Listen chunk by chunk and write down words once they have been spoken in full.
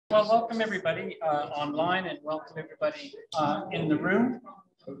Well, welcome everybody online and welcome everybody in the room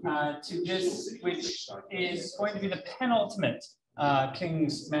to this, which is going to be the penultimate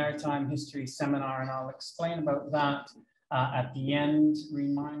King's Maritime History Seminar, and I'll explain about that at the end.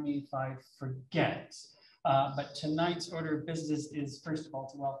 Remind me if I forget. But tonight's order of business is, first of all,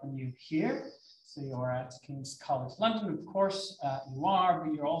 to welcome you here. So you're at King's College London, of course, you are,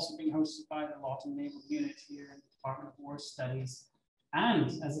 but you're also being hosted by the Lawton Naval Unit here in the Department of War Studies.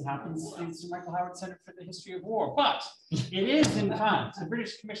 And as it happens, it's the Michael Howard Centre for the History of War. But it is, in fact, the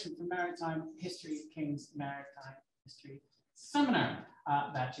British Commission for Maritime History, King's Maritime History Seminar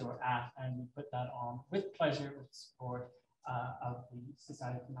that you're at. And we put that on with pleasure with support of the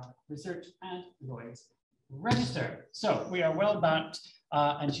Society of Economic Research and Lloyd's Register. So we are well backed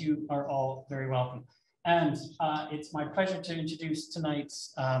and you are all very welcome. And it's my pleasure to introduce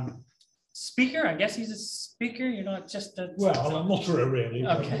tonight's speaker. I guess he's a speaker. You're not just a... Well, a mutterer, really.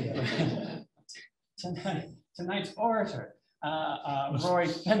 Okay. Tonight's orator, Roy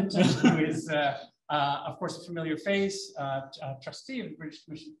Fenton, who is, of course, a familiar face, trustee of the British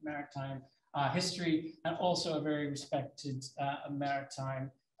Commission for Maritime History, and also a very respected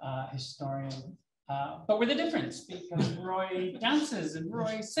maritime historian. But with a difference, because Roy dances and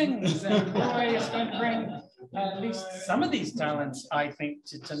Roy sings, and Roy is going to bring at least some of these talents, I think,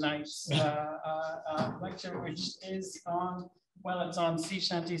 to tonight's lecture, which is on, well, it's on sea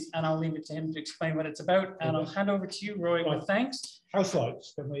shanties, and I'll leave it to him to explain what it's about. And I'll hand over to you, Roy, with thanks. House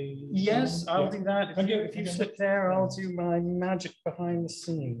lights, can we? Yes, I'll do that. If you sit there, I'll do my magic behind the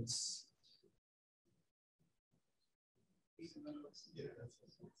scenes.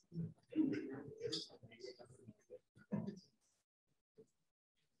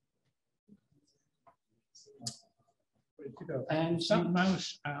 And that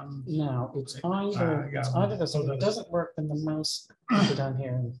mouse. Now it's either this. If it doesn't work, then the mouse can go down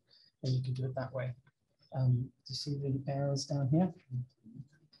here, and you can do it that way. Do you see the arrows down here?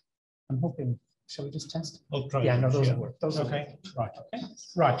 I'm hoping. Shall we just test? I'll try. Yeah, no, those will work. Those okay. Right. Okay.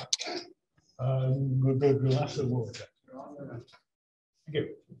 Right. Glass of water. Thank you.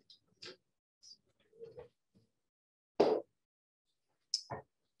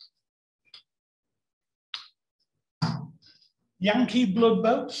 Yankee blood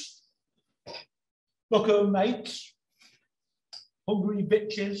boats, bucko mates, hungry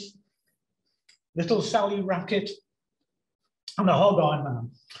bitches, little Sally Racket, and a hog-eye man.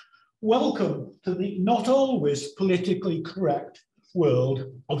 Welcome to the not always politically correct world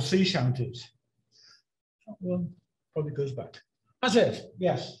of sea shanties. Well, probably goes back. That's it,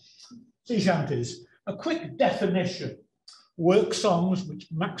 yes. Sea shanties. A quick definition. Work songs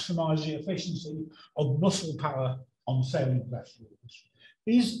which maximize the efficiency of muscle power on sailing vessels.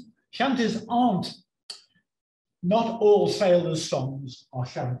 These shanties aren't, not all sailors' songs are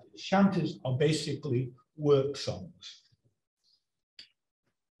shanties. Shanties are basically work songs.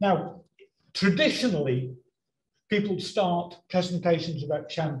 Now, traditionally, people start presentations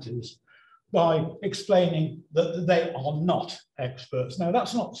about shanties by explaining that they are not experts. Now,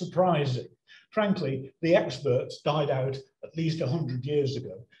 that's not surprising. Frankly, the experts died out at least 100 years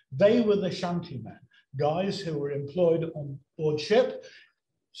ago. They were the shantymen. Guys who were employed on board ship,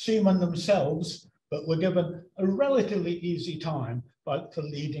 seamen themselves, but were given a relatively easy time for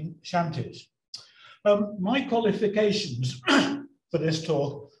leading shanties. My qualifications for this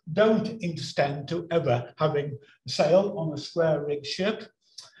talk don't extend to ever having sailed on a square rig ship.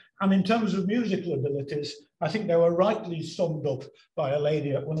 And in terms of musical abilities, I think they were rightly summed up by a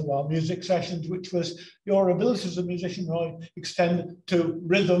lady at one of our music sessions, which was, your abilities as a musician, Roy, extend to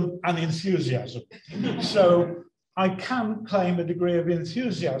rhythm and enthusiasm. So I can claim a degree of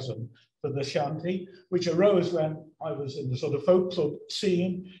enthusiasm for the shanty, which arose when I was in the sort of folk club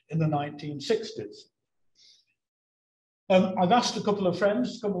scene in the 1960s. I've asked a couple of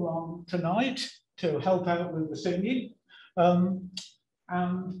friends to come along tonight to help out with the singing.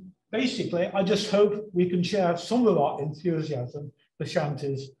 And basically, I just hope we can share some of our enthusiasm for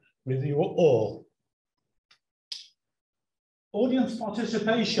shanties with you all. Audience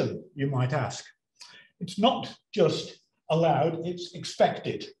participation, you might ask. It's not just allowed, it's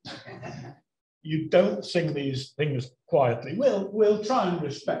expected. You don't sing these things quietly. We'll try and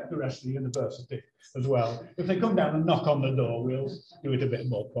respect the rest of the university as well. If they come down and knock on the door, we'll do it a bit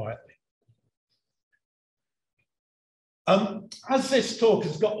more quietly. As this talk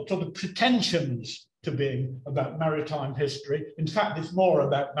has got sort of pretensions to being about maritime history, in fact, it's more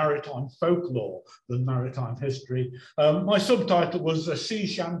about maritime folklore than maritime history. My subtitle was A Sea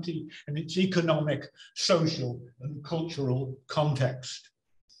Shanty and its Economic, Social and Cultural Context.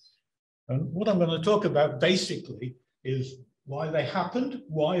 And what I'm going to talk about basically is why they happened,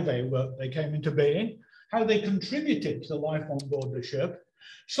 why they came into being, how they contributed to life on board the ship,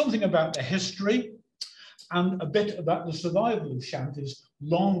 something about the history, and a bit about the survival of shanties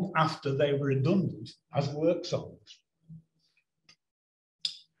long after they were redundant as work songs.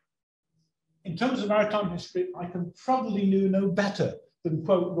 In terms of maritime history, I can probably do no better than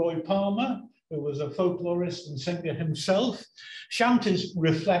quote Roy Palmer, who was a folklorist and singer himself. Shanties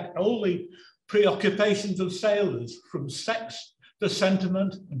reflect all the preoccupations of sailors, from sex to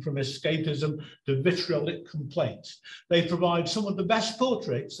sentiment and from escapism to vitriolic complaints. They provide some of the best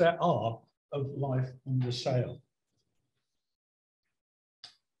portraits there are of life under sail.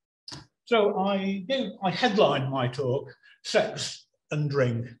 So I headlined my talk, Sex and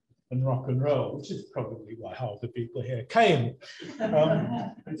Drink and Rock and Roll, which is probably why half the people here came.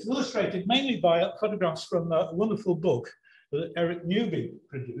 It's illustrated mainly by photographs from a wonderful book that Eric Newby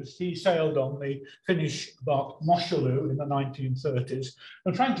produced. He sailed on the Finnish bark Mosholu in the 1930s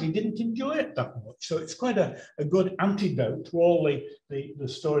and frankly didn't enjoy it that much. So it's quite a good antidote to all the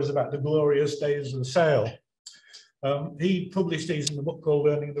stories about the glorious days of the sail. He published these in the book called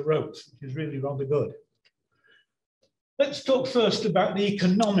Learning the Ropes, which is really rather good. Let's talk first about the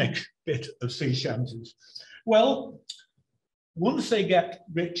economic bit of sea shanties. Well, once they get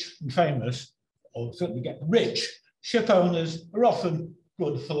rich and famous, or certainly get rich, ship owners are often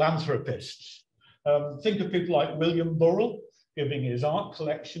good philanthropists. Think of people like William Burrell giving his art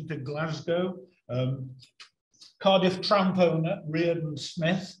collection to Glasgow, Cardiff tramp owner Reardon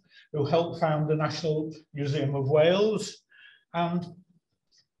Smith, who helped found the National Museum of Wales, and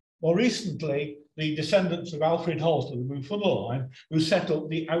more recently, the descendants of Alfred Holt of the Blue Funnel Line, who set up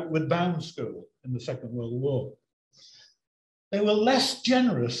the Outward Bound School in the Second World War. They were less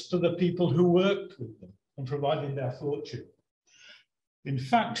generous to the people who worked with them and provided their fortune. In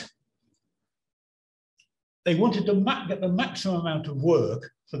fact, they wanted to get the maximum amount of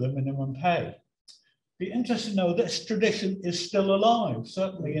work for the minimum pay. Be interested to know this tradition is still alive,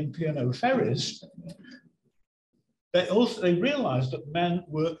 certainly in P&O ferries. They realized that men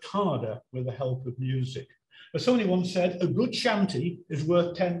worked harder with the help of music. As somebody once said, a good shanty is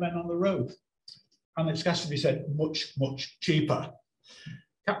worth 10 men on the road. And it has to be said, much, much cheaper.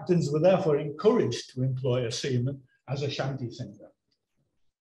 Captains were therefore encouraged to employ a seaman as a shanty singer.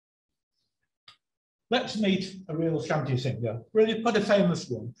 Let's meet a real shanty singer, really quite a famous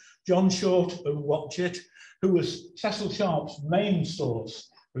one, John Short of Watchet, who was Cecil Sharp's main source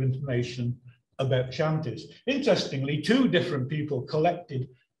for information about shanties. Interestingly, two different people collected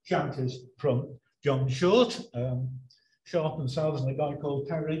shanties from John Short, Sharp and Salves, and a guy called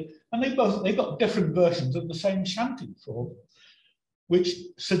Terry, and they got different versions of the same shanty form, which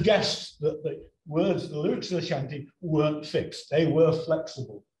suggests that the lyrics of the shanty weren't fixed, they were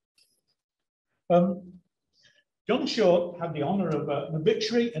flexible. John Short had the honour of an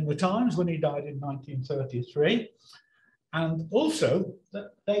obituary in the Times when he died in 1933, and also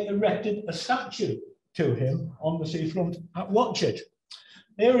that they erected a statue to him on the seafront at Watchet.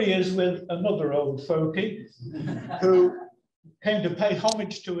 There he is with another old fogy who came to pay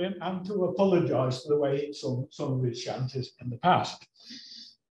homage to him and to apologise for the way he'd sung some of his shanties in the past.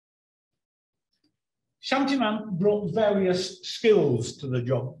 Shantyman brought various skills to the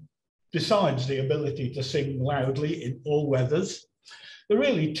job, besides the ability to sing loudly in all weathers. There are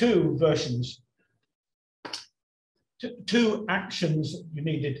really two versions, two actions you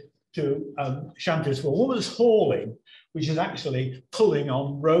needed to shanties for. One was hauling, which is actually pulling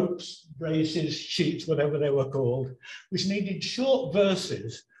on ropes, braces, sheets, whatever they were called, which needed short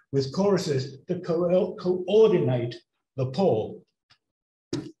verses with choruses to coordinate the pull.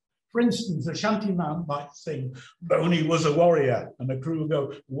 For instance, a shantyman might sing, Boney was a warrior, and the crew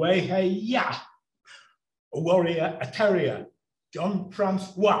go, way hey ya, a warrior, a terrier, John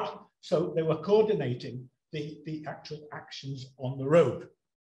Francois. So they were coordinating the actual actions on the road.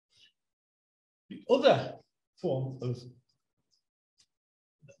 The other form of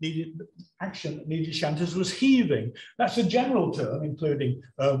action that needed shanties was heaving. That's a general term, including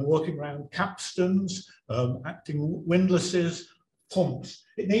walking around capstans, acting windlasses, pumps.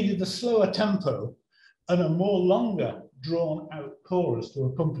 It needed a slower tempo and a more longer drawn out chorus to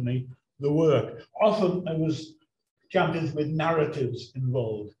accompany the work. Often there was shanties with narratives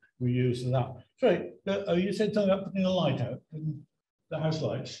involved. We used that. Sorry, you said something about putting a light out, the house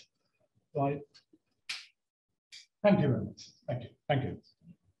lights. Right. Thank you very much. Thank you. Thank you.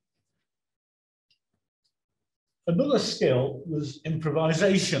 Another skill was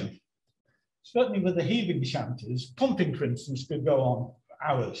improvisation. Certainly with the heaving shanties, pumping, for instance, could go on for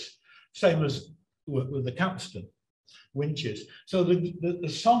hours, same as with the capstan, winches. So the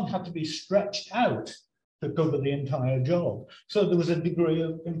song had to be stretched out to cover the entire job. So there was a degree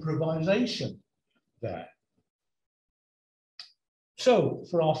of improvisation there. So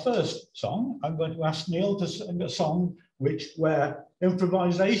for our first song, I'm going to ask Neil to sing a song where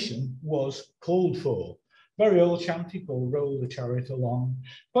improvisation was called for. Very old shanty called Roll the Chariot Along.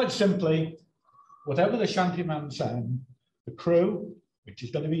 Quite simply, whatever the shantyman sang, the crew, which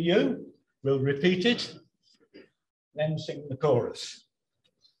is going to be you, will repeat it, then sing the chorus.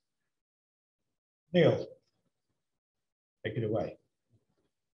 Neil, take it away.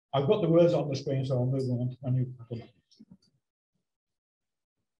 I've got the words on the screen, so I'll move on when you put them.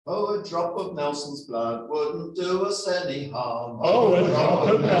 Oh, a drop of Nelson's blood wouldn't do us any harm. Oh, a drop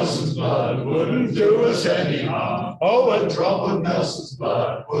of Nelson's blood wouldn't do us any harm. Oh, a drop of Nelson's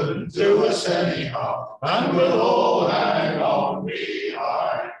blood wouldn't do us any harm. And we'll all hang on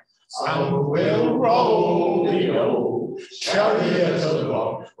behind. And we'll roll the old chariot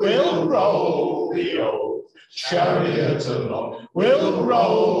along. We'll roll the old chariot along. We'll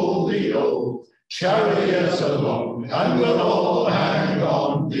roll the old chariot along, and we'll all hang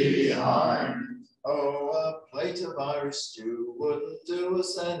on behind. Oh, a plate of Irish stew wouldn't do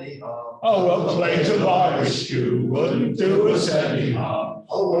us any harm. Oh, a plate of Irish stew wouldn't do us any harm.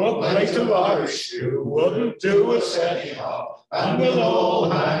 Oh, a plate of Irish stew wouldn't do us any harm, and we'll all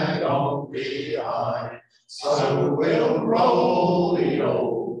hang on behind. So we'll roll the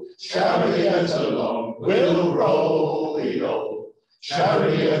old chariot along. We'll roll the old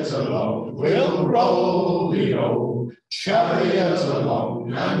chariot along, we'll roll the old chariot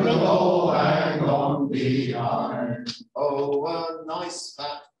along, and we'll all hang on behind. Oh, a nice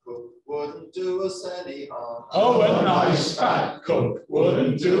fat cook wouldn't do us any harm. Oh, a nice fat cook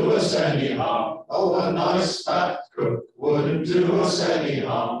wouldn't do us any harm. Oh, a nice fat cook wouldn't do us any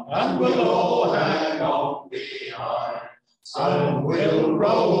harm, and we'll all hang on behind. So we'll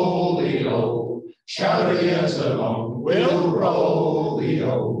roll the old chariot along, we'll roll the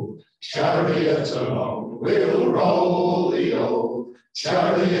old chariot along, we'll roll the old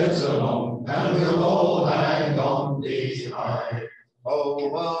chariot along, and we'll all hang on behind.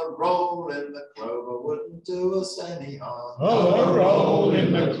 Oh, a roll in the clover wouldn't do us any harm. Oh, a roll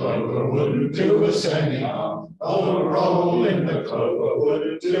in the clover wouldn't do us any harm. Oh, a roll in the clover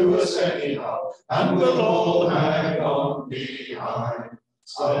wouldn't do us any harm, and we'll all hang on behind.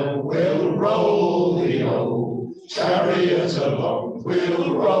 So we'll roll the old chariot along,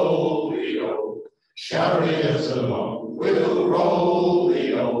 we'll roll the old chariot along, we'll roll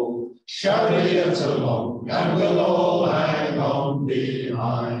the old chariot along, and we'll all hang on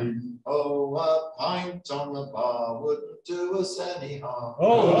behind. Oh, a pint on the bar wouldn't do us any harm.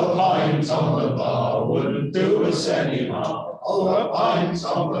 Oh, a pint on the bar wouldn't do us any harm. Oh, a pint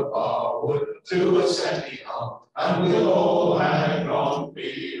on the bar wouldn't do us any harm, and we'll all hang on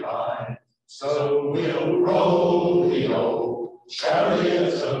behind. So we'll roll the old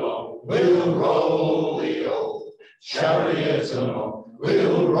chariot along, we'll roll the old chariot along,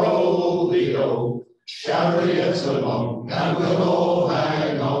 we'll roll the old chariot along, and we'll all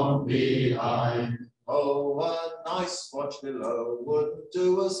hang on behind. Oh, a nice watch below wouldn't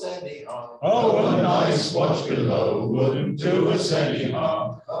do us any harm. Oh, a nice watch below wouldn't do us any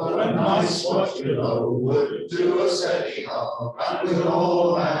harm. Oh, a nice watch below wouldn't do us any harm, and we'll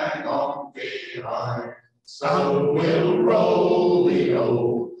all hang on behind. So we'll roll the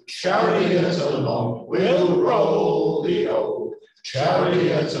old chariot along, we'll roll the old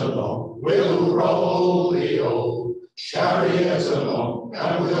chariot along, we'll roll the old chariot along,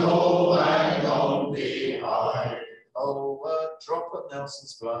 and we'll all hang on behind. Oh, a drop of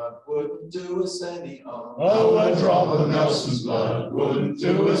Nelson's blood wouldn't do us any harm. Oh, a drop of Nelson's blood wouldn't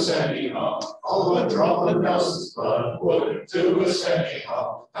do us any harm. Oh, a drop of Nelson's blood wouldn't do us any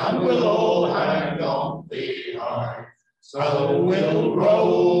harm, and we'll all hang on behind. So we'll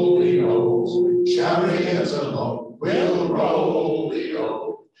roll the old chariot along, we'll roll the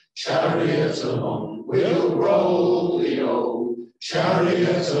old chariot along, we'll roll the old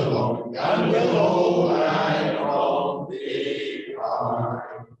chariot along, and we'll all hang on behind.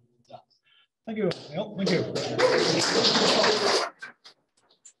 Thank you, Neil. Thank you.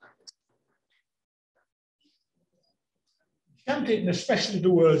 Shanty, and especially the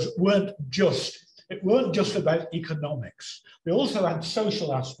words, weren't just about economics. They also had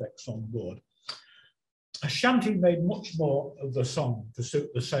social aspects on board. A shanty made much more of the song to suit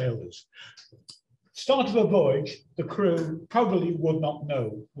the sailors. Start of a voyage, the crew probably would not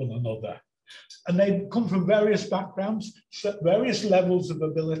know one another. And they come from various backgrounds, various levels of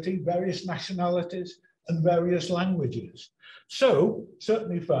ability, various nationalities, and various languages. So,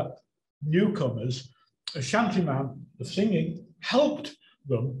 certainly for newcomers, a shantyman, the singing, helped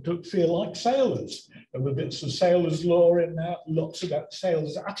them to feel like sailors. There were bits of sailors' lore in there, lots about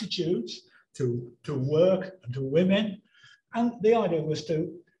sailors' attitudes to work and to women. And the idea was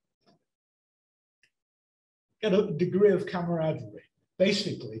to get a degree of camaraderie,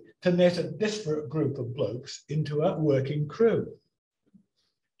 basically to knit a disparate group of blokes into a working crew.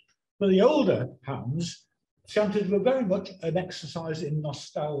 For the older hands, shanties were very much an exercise in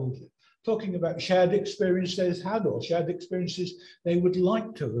nostalgia, talking about shared experiences they've had or shared experiences they would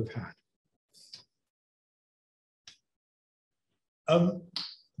like to have had.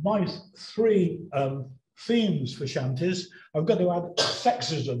 My three themes for shanties, I've got to add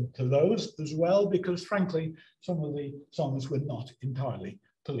sexism to those as well, because frankly, some of the songs were not entirely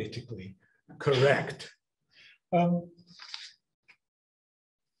politically correct.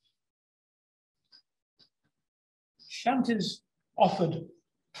 Shanties offered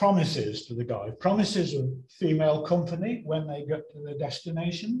promises to the guy, promises of female company when they get to their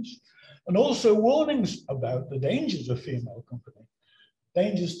destinations, and also warnings about the dangers of female company,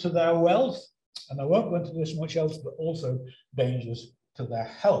 dangers to their wealth, and I won't go into this much else, but also dangers to their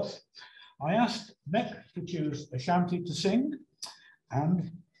health. I asked Mick to choose a shanty to sing, and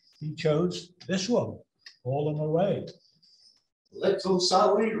he chose this one, All on My Way. Little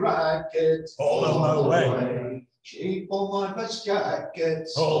Sally Racket, All on my way. She bought my best jacket,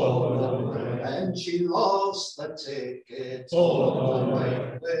 All on my way. and she lost the ticket, All on my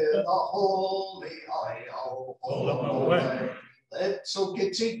way. with a holy I-O, All on my way. Little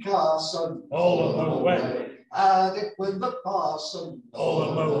Kitty Carson, All on my way. had it with the parson, All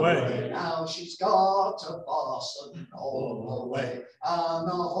on my way. Now she's got a parson, all on my way, and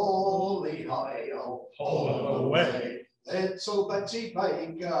a holy I-O, All on my way. Little Betty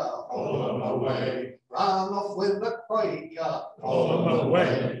Baker, All on my way. ran off with the Quaker, All on my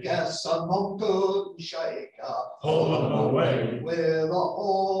way. Guess her mum couldn't shake her, All on my way. with a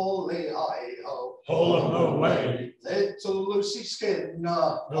holy I-O, All on my way. Little Lucy Skinner,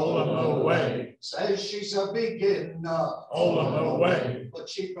 All on my way. says she's a beginner, All on my way. but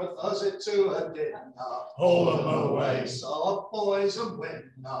she prefers it to a dinner. All on my way. Soft boys and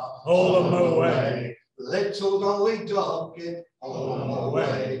winner, All on my way. Little Dolly Doggett, All on my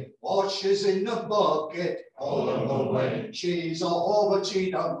way. Washes in the bucket, All on my way. She's a whore, but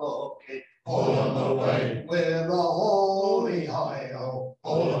she don't look it, All on my way. with a holy I-O,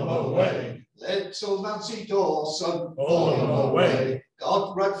 All on my way. Little Nancy Dawson, All on my way.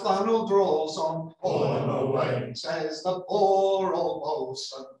 got red flannel drawers on, All on my way. says the poor old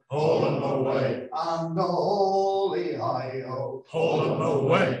bosun, All on my way. and the holy I-O, All on my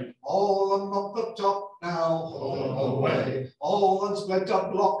way. all on up the top now, All on my way. all on split a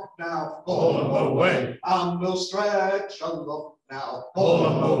block now, All on my way. and we'll stretch a look now, All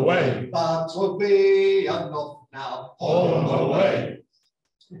on my way. that would be enough now, All on my way.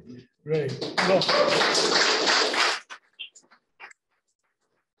 Great. Look.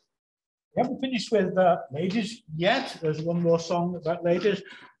 We haven't finished with ladies yet. There's one more song about ladies.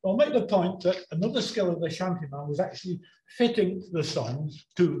 I'll make the point that another skill of the shantyman was actually fitting the songs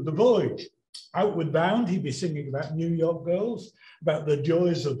to the voyage. Outward bound, he'd be singing about New York girls, about the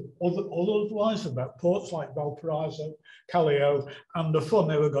joys of otherwise, about ports like Valparaiso, Callao, and the fun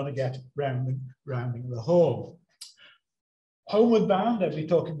they were going to get rounding the Horn. Homeward bound, they'd be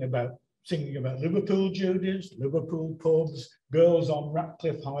talking about singing about Liverpool Judies, Liverpool pubs, girls on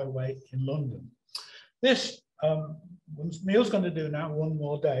Ratcliffe Highway in London. This, Neil's going to do now One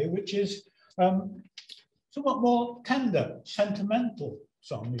More Day, which is somewhat more tender, sentimental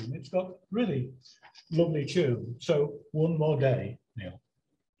song. It's got really lovely tune. So One More Day, Neil.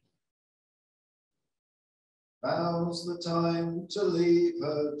 Now's the time to leave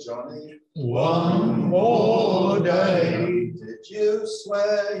her, Johnny. One more day. Did you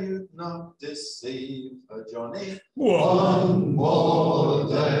swear you'd not deceive her, Johnny? One more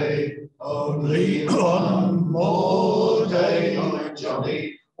day. Only one more day,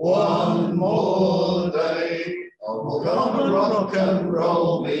 Johnny. one more day. Oh, come and rock and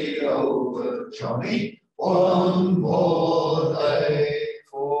roll me over, Johnny. One more day.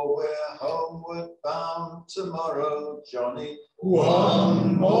 For we're homeward bound tomorrow, Johnny.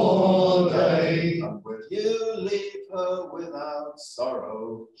 One more day. And will you leave her without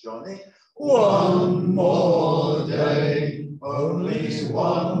sorrow, Johnny? One more day. Only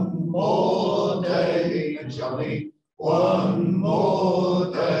one more day, Johnny. one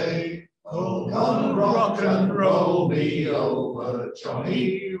more day. Oh, come rock and roll me over,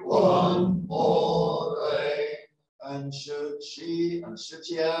 Johnny. One more day. And should she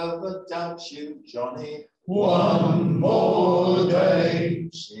ever doubt you, Johnny, one more day.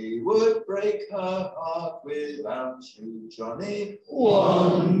 She would break her heart without you, Johnny.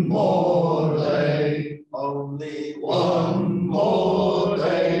 One more day. Only One more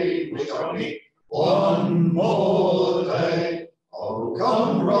day, Johnny. One more day. Oh,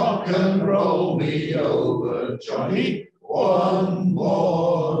 come rock and roll me over, Johnny. One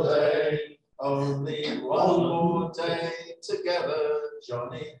more day. Only one more day together,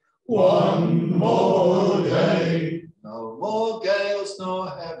 Johnny. One more day. No more gales nor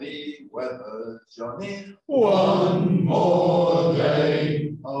heavy weather, Johnny. One more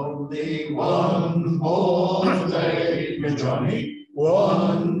day. Only One more day, Johnny.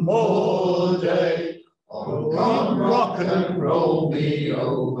 One more day. Oh, come rock and roll me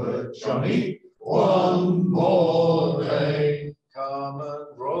over, Johnny. One more day. Come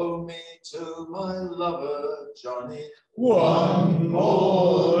and roll me to my lover, Johnny. One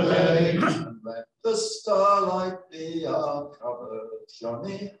more day. And let the starlight be our cover,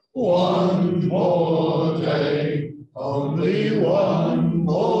 Johnny. One more day. Only one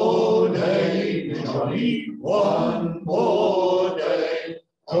more day, Johnny. One more day.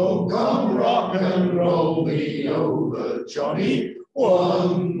 Oh, come rock and roll me over, Johnny.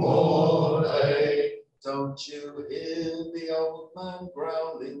 One more day. Don't you hear the old man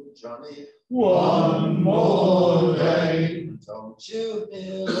growling, Johnny? One more day. Don't you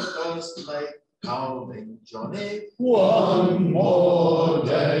hear the first mate howling, Johnny? One more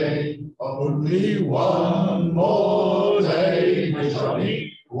day. Only one more day,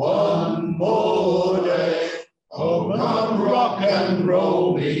 Johnny. One more day. Oh, come rock and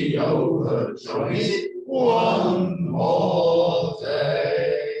roll me over, Johnny. One more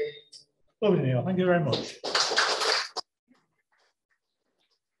day. Lovely, Neil. Thank you very much.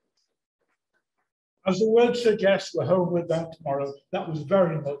 As the word suggests, we're homeward bound tomorrow. That was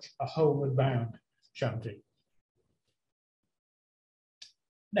very much a homeward bound shanty.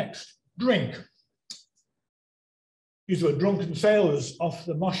 Next, drink. These were drunken sailors off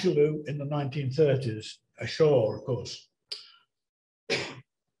the Moshaloo in the 1930s, ashore, of course.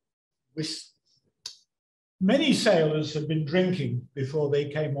 Many sailors had been drinking before they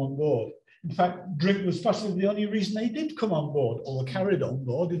came on board. In fact, drink was possibly the only reason they did come on board, or carried on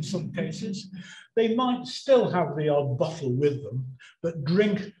board in some cases. They might still have the odd bottle with them, but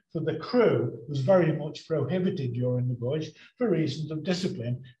drink for the crew was very much prohibited during the voyage for reasons of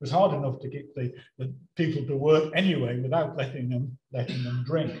discipline. It was hard enough to get the people to work anyway without letting them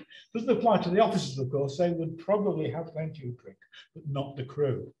drink. Doesn't apply to the officers, of course. They would probably have plenty of drink, but not the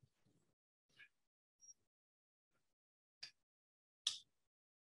crew.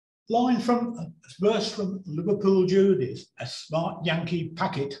 Verse from Liverpool Judy's: a smart Yankee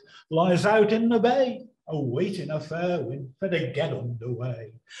packet lies out in the bay, awaiting a fair wind for to get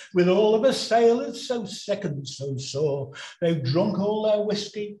underway. With all of us sailors so sick and so sore, they've drunk all their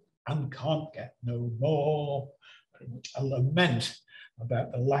whiskey and can't get no more. Very much a lament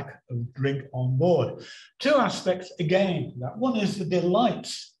about the lack of drink on board. Two aspects again. That one is the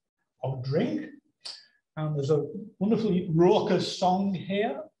delights of drink, and there's a wonderfully raucous song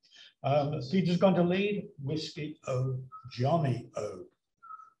here. Peter's going to lead. Whiskey O, Johnny O.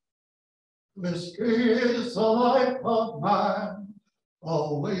 Whiskey is the life of man,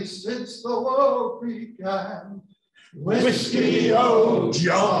 always since the world began. Whiskey O,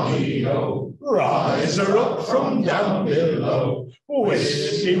 Johnny O, rise her up from down below.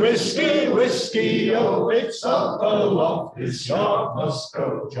 Whiskey, whiskey, whiskey O, it's up aloft, this yard must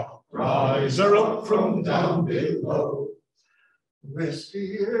go. Rise her up from down below.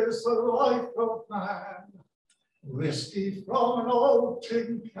 Whiskey is the life of man, whiskey from an old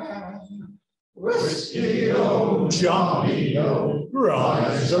tin can. Whiskey, oh, Johnny, oh,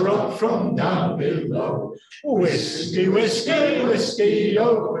 rise her up from down below. Whiskey, whiskey, whiskey,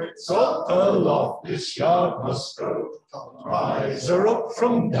 oh, it's up aloft, this yard must go. Rise her up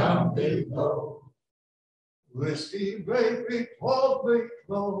from down below. Whiskey made me tawdry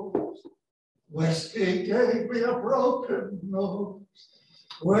clothes. Whiskey gave me a broken nose.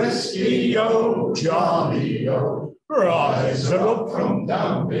 Whiskey, oh, Johnny, oh, rise her up from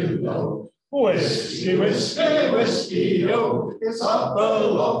down below. Whiskey, whiskey, whiskey, oh, it's up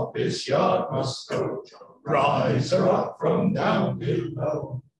aloft, this yard must go. Rise her up from down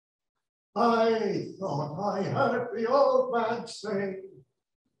below. I thought I heard the old man say,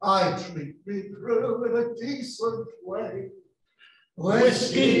 I treat me crew in a decent way.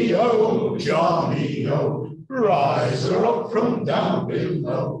 Whiskey, oh, Johnny, oh, rise her up from down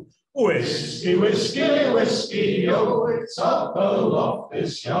below. Whiskey, whiskey, whiskey, oh, it's up aloft,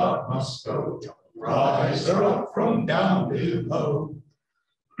 this yard must go. Rise her up from down below.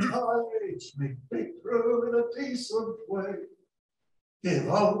 tides make me through in a decent way. Give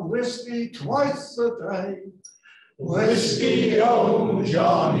out whiskey twice a day. Whiskey, oh,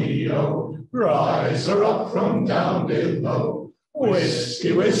 Johnny, oh, rise her up from down below.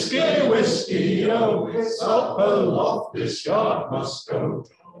 Whiskey, whiskey, whiskey, oh, it's up aloft this yard must go.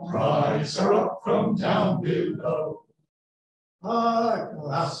 Rise her up from down below. A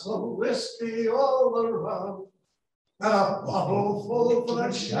glass of whiskey all around, and a bottle full for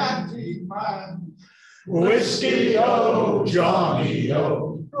the shanty man. Whiskey, oh, Johnny,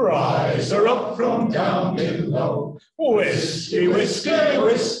 oh, rise her up from down below. Whiskey, whiskey,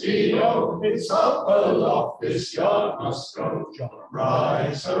 whiskey, oh, it's up aloft this yard must go.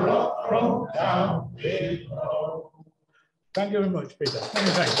 Rise her up from down below. Thank you very much, Peter.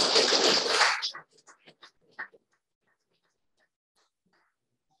 Many thanks.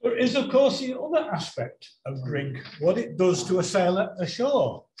 There is, of course, the other aspect of drink, what it does to a sailor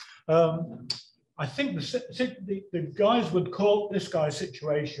ashore. I think the guys would call this guy's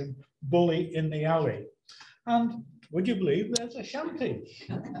situation bully in the alley. And would you believe there's a shanty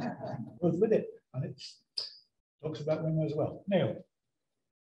goes with it, and it talks about women as well. Neil.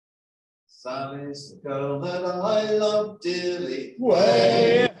 Sally's the girl that I love dearly.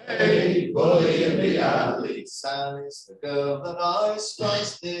 Way, hey, bully in the alley. Sally's the girl that I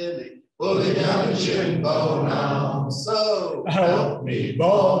slice dearly. Bully down the shinbone now. So help me,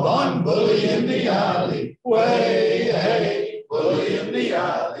 Bob, I'm bully in the alley. Way, hey, bully in the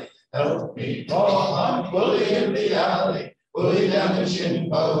alley. Help me, Bob, I'm bully in the alley. Bully down the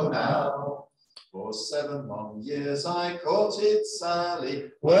shinbone now. For 7 long years I courted Sally.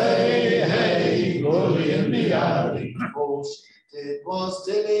 Way, hey, bully in the alley. All she did was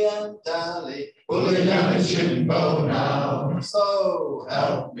dilly and dally. Bully down the shinbone now. So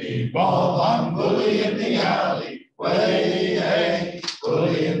help me, Bob, I'm bully in the alley. Way, hey,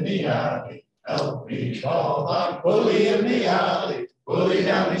 bully in the alley. Help me, Bob, I'm bully in the alley. Bully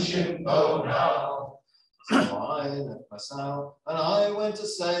down the shinbone now. So I left myself and I went a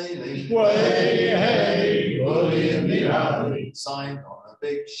sailing. Way, hey, bully in the alley. Signed on a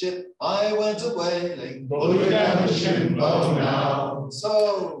big ship, I went a whaling. Bully down the shinbone now.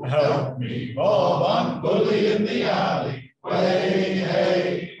 So help me, Bob, I'm bully in the alley. Way,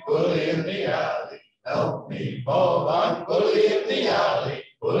 hey, bully in the alley. Help me, Bob, I'm bully in the alley.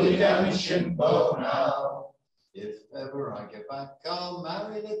 Bully down the shinbone now. If ever I get back, I'll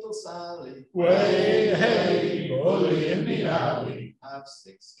marry little Sally. Way, hey, bully in the alley. Have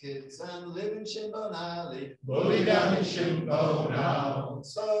 6 kids and live in Shinbone Alley. Bully down the shinbone now.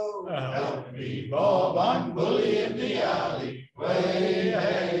 So help me, Bob, I'm bully in the alley. Way,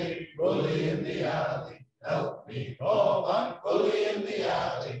 hey, bully in the alley. Help me, Bob, I'm bully in the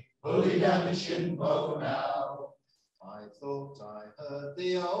alley. Bully down the shinbone now. I thought I heard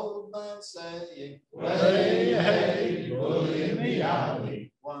the old man saying, way, hey, bully in the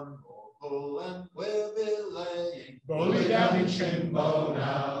alley. 1 more pull and we'll be laying. Bully down the shinbone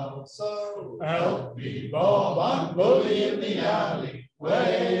now. So help me, Bob, I'm bully in the alley.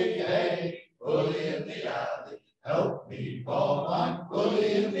 Way, hey, bully in the alley. Help me, Bob, I'm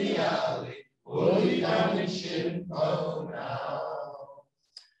bully in the alley. Bully down the shinbone now.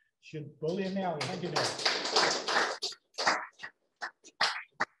 Should bully in the alley. Thank you, Neil.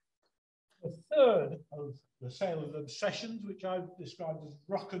 The third of the sailor's obsessions, which I've described as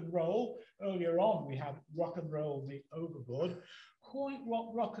rock and roll. Earlier on, we had rock and roll, the overboard. Quite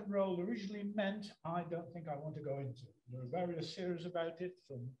what rock and roll originally meant, I don't think I want to go into. There are various theories about it,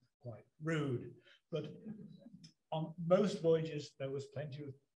 some quite rude. But on most voyages, there was plenty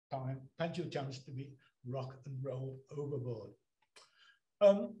of time, plenty of chance to be rock and roll overboard.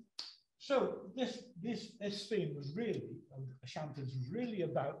 So this theme was really, shanties was really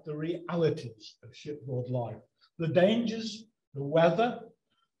about the realities of shipboard life, the dangers, the weather,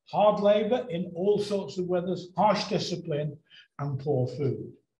 hard labor in all sorts of weathers, harsh discipline, and poor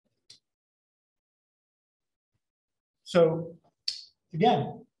food. So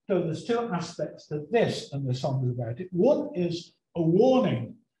again, so there's 2 aspects to this and the songs about it. One is a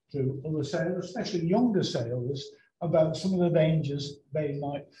warning to other sailors, especially younger sailors, about some of the dangers they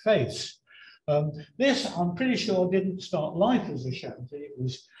might face. This, I'm pretty sure, didn't start life as a shanty. It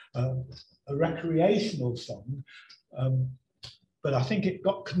was a recreational song, but I think it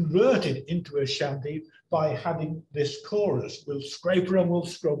got converted into a shanty by having this chorus, we'll scrape her and we'll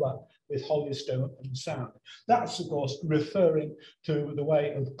scrub her with holystone and sand. That's, of course, referring to the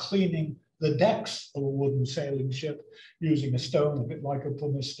way of cleaning the decks of a wooden sailing ship using a stone, a bit like a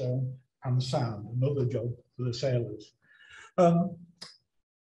pumice stone, and sand, another job for the sailors.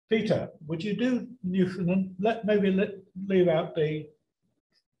 Peter, would you do Newfoundland? Leave out the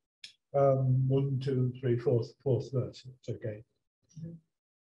 1, 2, 3, fourth verse. It's okay.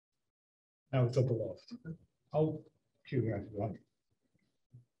 Now it's up aloft. I'll cue you out if you like.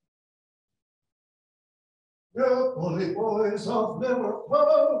 You bully boys of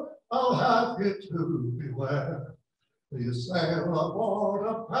Liverpool, I'll have you to beware. You sail aboard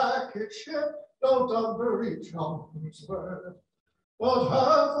a packet ship, don't underreach on swear. But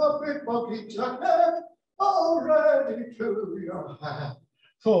have a big bucky jacket all ready to your hand.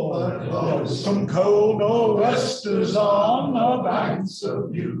 For some cold nor'westers on the banks of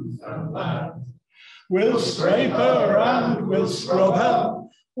Newfoundland. We'll scrape her and we'll scrub her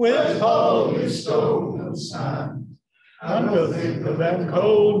with holy stone and sand. And we'll think of them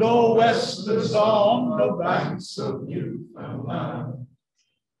cold nor'westers on the banks of Newfoundland.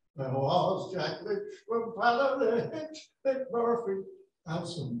 There was Jack Litch from Pallerich, Dick Murphy, and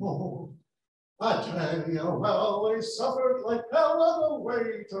some more. I tell you, well, they suffered like hell on the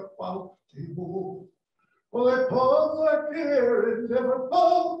way to Baltimore. Well, they pulled their gear in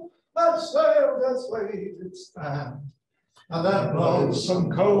Liverpool and sailed as way did stand. And then blow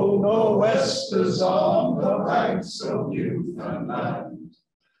some cold nor'westers on the banks of Newfoundland.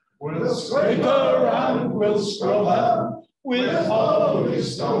 We'll scrape her and we'll scrub her with holy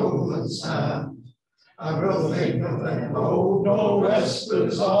stone and sand. And we'll think of them cold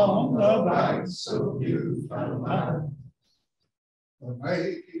nor'westers on the banks of Newfoundland. The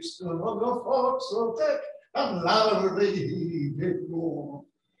mate he stood on the forecastle deck and loudly he did roar.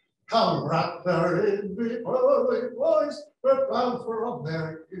 Come right there in me, early boys, we're bound for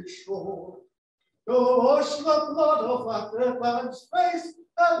America's shore. Go wash the blood off that dead man's face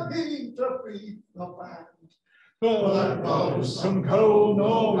and heave to beat the band. For there blows some cold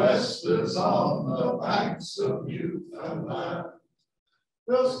nor'westers on the banks of Newfoundland.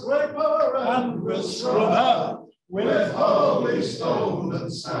 We'll scrape her And we'll scrub her with holy stone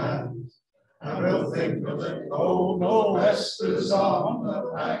and sand. And we'll think of the cold nor'westers on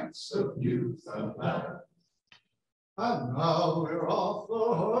the banks of Newfoundland. And now we're off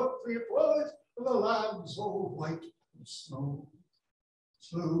the hook, we boys, the land's all white and snow.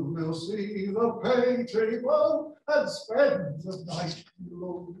 Soon we'll see the pay table and spend the night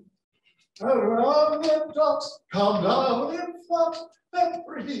below. Around the docks, come down in flocks, and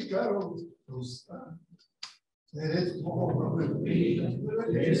pretty girls will stand. It's more with me than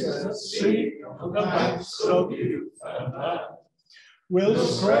the sea on the banks of Newfoundland. We'll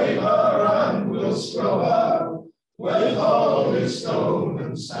scrape her and we'll scrub her with holy stone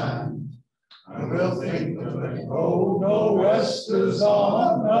and sand. And we'll think of the cold nor'westers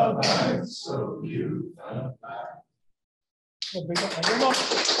on the banks of Newfoundland.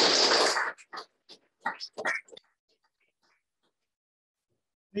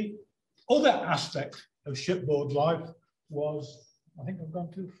 The other aspect of shipboard life was, I think I've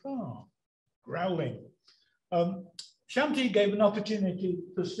gone too far, growling. Shanty gave an opportunity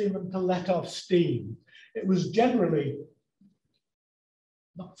for seamen to let off steam. It was generally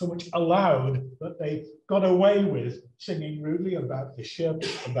not so much allowed, but they got away with singing rudely about the ship,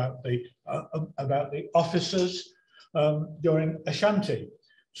 about the officers during a shanty.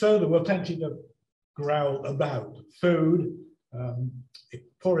 So there were plenty to growl about: food,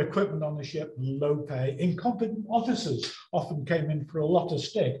 poor equipment on the ship, low pay. Incompetent officers often came in for a lot of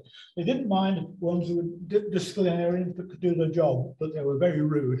stick. They didn't mind ones who were disciplinarians that could do their job, but they were very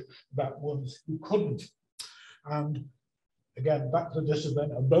rude about ones who couldn't. And again, back to the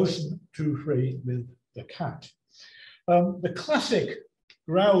discipline, a bosun too free with the cat. The classic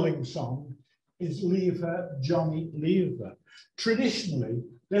growling song is "Leave Her, Johnny, Leave Her." Traditionally,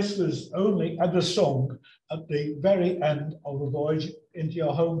 this was only ever sung at the very end of a voyage into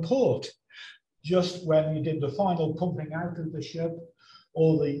your home port, just when you did the final pumping out of the ship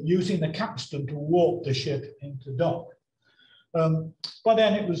or using the capstan to warp the ship into dock. By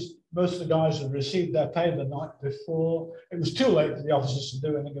then it was, most of the guys had received their pay the night before. It was too late for the officers to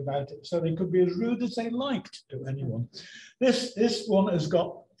do anything about it, so they could be as rude as they liked to anyone. This one has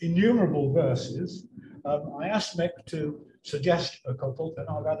got innumerable verses. I asked Mick to suggest a couple, and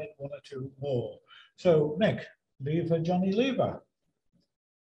I've added one or two more. So Mick, "Leave Her, Johnny, Leave Her."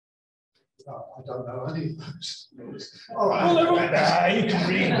 I don't know any of those. All right. Well, you can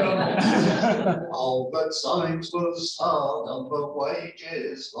read them. Albert Symes was hard on the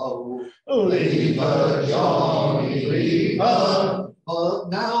wages low. Leave her, Johnny, leave her. But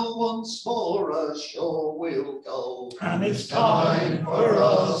now once more ashore we'll go. And it's time for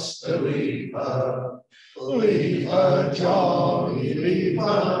us to leave her. Leave her, Johnny, leave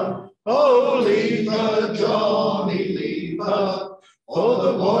her. Oh, Leave her, Johnny, leave her. For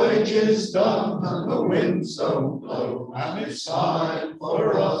the voyage is done and the winds don't blow. And it's time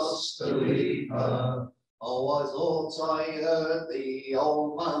for us to lever. Oh, I thought I heard the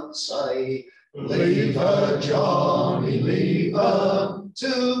old man say, Leave her, Johnny, leave her.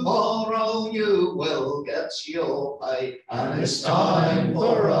 tomorrow you will get your pay, And it's time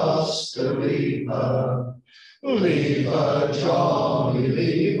for us to leave her. Leave her, Johnny,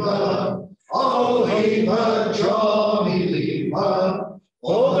 leave her. Oh, leave her, Johnny, leave her.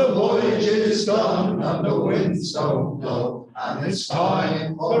 For the voyage is done and the winds don't blow, and it's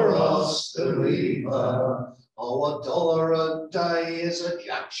time for us to leave her. Oh, $1 a day is a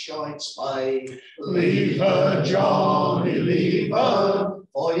jack shite's pay. Leave her, Johnny, leave her.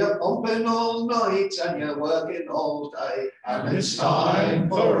 For you're pumping all night and you're working all day, And it's time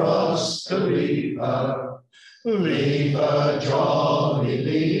for us to leave her. Leave her, Johnny,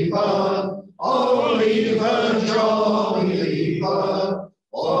 leave her. oh, leave her, Johnny, leave her.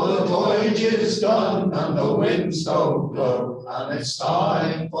 For the voyage is done and the winds don't blow, and it's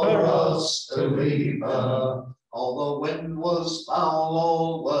time for us to leave her. Oh, the wind was foul,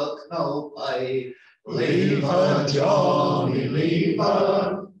 all work, no pay. Leave her, Johnny, leave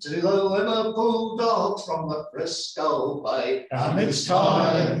her. To the Liverpool dogs from the Frisco Bay, And it's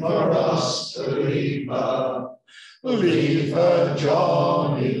time for us to leave her. Leave her,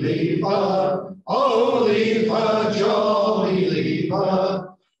 Johnny, leave her. oh, leave her, Johnny, leave her.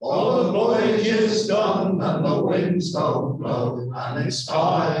 For the voyage is done and the winds don't blow, and it's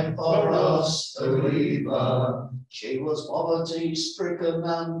time for us to leave her. She was poverty-stricken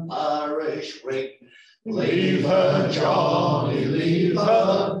and parish-rigged. Leave her, Johnny, leave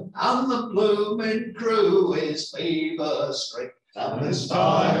her. And the blooming crew is fever-stricken. And it's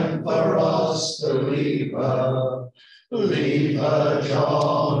time for us to leave her. Leave her,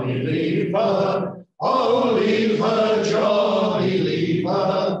 Johnny, leave her. Oh, leave her, Johnny, leave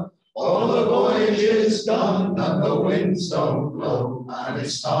her. For the voyage is done and the winds don't blow, And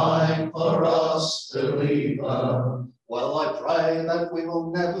it's time for us to leave her. well, I pray that we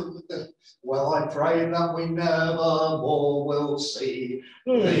will never. Well, I pray that we never more will see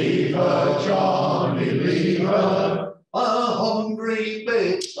Leave her, Johnny, leave her. a hungry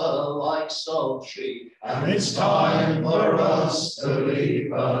bitch the likes of she. And it's time for us to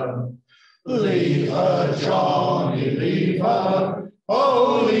leave her. Leave her, Johnny, leave her.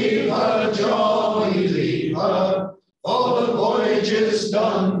 Oh, leave her, Johnny, leave her. For the voyage is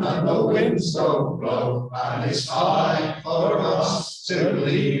done and the winds don't blow, and it's time for us to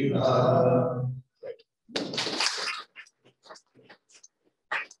leave her.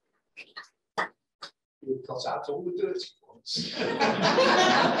 You've got out all the dirty ones.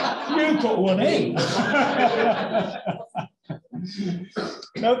 You put one in.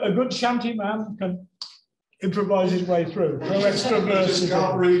 No, a good shanty man can improvise his way through. Throw extra verses. Just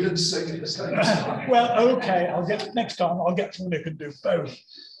can't read and sing at the same time. Well, okay, next time I'll get someone who can do both.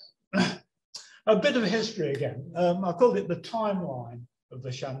 A bit of history again. I called it the timeline of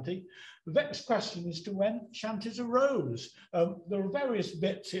the shanty. The next question is to when shanties arose. There are various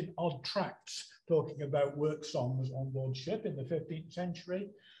bits in odd tracts talking about work songs on board ship in the 15th century,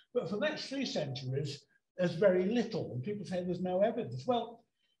 but for the next 3 centuries, there's very little, and people say there's no evidence. Well,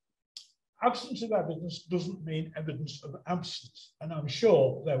 absence of evidence doesn't mean evidence of absence, and I'm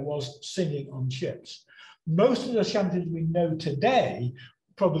sure there was singing on ships. Most of the shanties we know today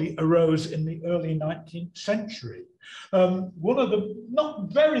probably arose in the early 19th century. One of the not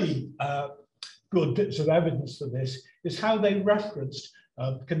very good bits of evidence for this is how they referenced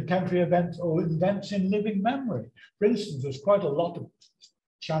contemporary events or events in living memory. For instance, there's quite a lot of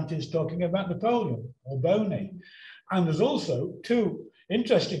shanties talking about Napoleon or Boney. And there's also 2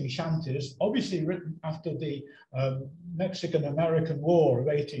 interesting shanties, obviously written after the Mexican-American War of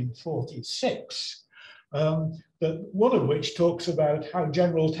 1846, one of which talks about how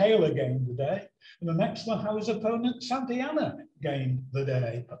General Taylor gained the day, and the next one how his opponent Santa Anna gained the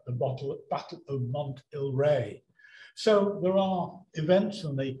day at the Battle of Mont Il Rey. So there are events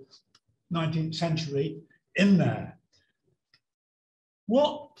from the 19th century in there.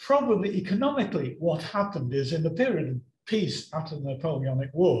 What probably economically what happened is in the period of peace after the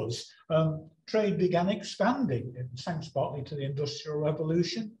Napoleonic Wars, trade began expanding, thanks partly to the Industrial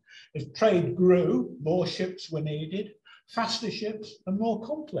Revolution. As trade grew, more ships were needed, faster ships and more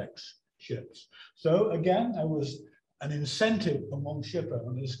complex ships. So again, there was an incentive among ship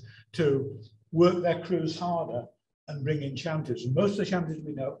owners to work their crews harder and bring in shanties. And most of the shanties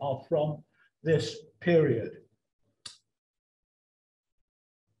we know are from this period.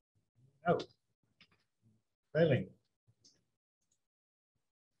 Oh, failing.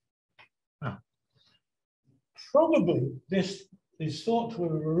 Probably this is thought to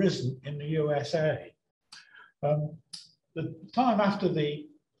have arisen in the USA. The time after the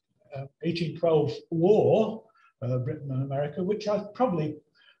 1812 war, Britain and America, which I probably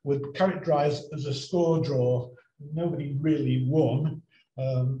would characterize as a score draw. Nobody really won.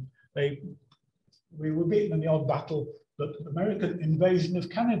 We were beaten in the odd battle, but the American invasion of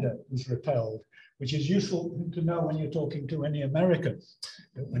Canada was repelled, which is useful to know when you're talking to any American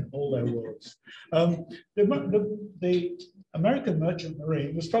in all their words. The American merchant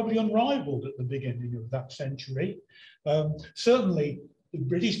marine was probably unrivaled at the beginning of that century. Certainly, the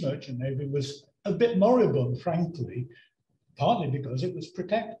British merchant navy was a bit moribund, frankly, partly because it was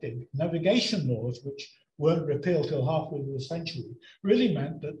protected. Navigation laws, which weren't repealed till halfway through the century, really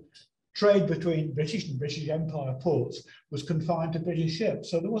meant that trade between British and British Empire ports was confined to British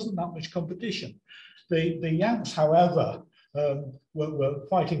ships, so there wasn't that much competition. The Yanks, however, were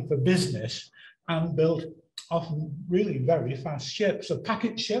fighting for business and built often really very fast ships. So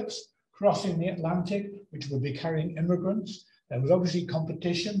packet ships crossing the Atlantic, which would be carrying immigrants. There was obviously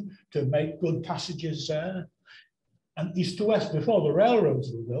competition to make good passages there. And east to west, before the railroads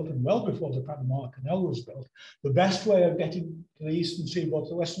were built, and well before the Panama Canal was built, the best way of getting to the eastern seaboard, to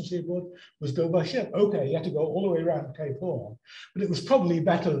the western seaboard, was go by ship. Okay, you had to go all the way around Cape Horn, but it was probably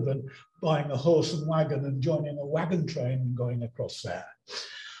better than buying a horse and wagon and joining a wagon train and going across there.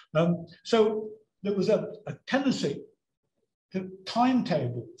 So there was a tendency to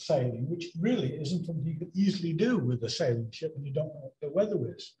timetable sailing, which really isn't something you could easily do with a sailing ship when you don't know what the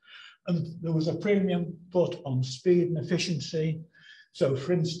weather is. And there was a premium put on speed and efficiency. So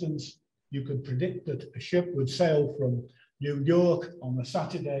for instance, you could predict that a ship would sail from New York on a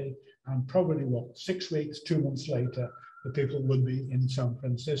Saturday, and probably, 6 weeks, 2 months later, the people would be in San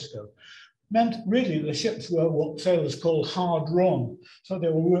Francisco. Meant really the ships were what sailors call hard run. So they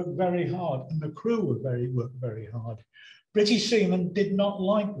would work very hard, and the crew would work very hard. British seamen did not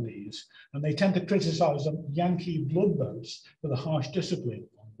like these, and they tend to criticize them Yankee bloodboats for the harsh discipline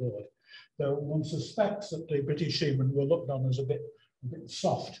on board. Though one suspects that the British seamen were looked on as a bit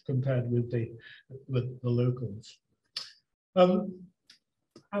soft compared with the locals.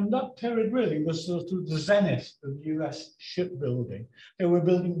 And that period really was sort of the zenith of US shipbuilding. They were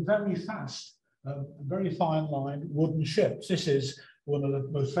building very fast, very fine-lined wooden ships. This is one of the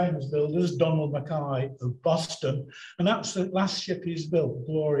most famous builders, Donald Mackay of Boston, and that's the last ship he's built,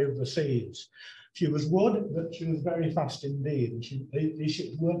 Glory of the Seas. She was wood, but she was very fast indeed. And these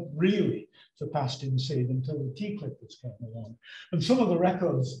ships weren't really surpassed in speed until the tea clippers came along. And some of the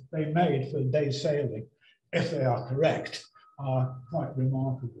records they made for day's sailing, if they are correct, are quite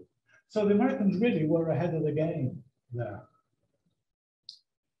remarkable. So the Americans really were ahead of the game there.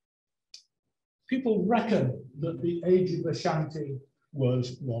 People reckon that the age of the shanty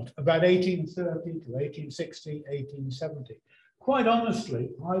was what? About 1830 to 1860, 1870. Quite honestly,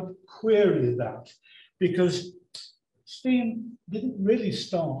 I'd query that, because steam didn't really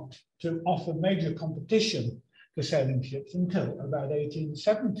start to offer major competition to sailing ships until about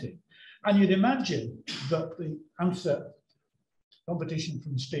 1870. And you'd imagine that the answer competition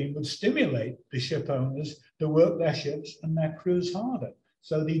from steam would stimulate the ship owners to work their ships and their crews harder.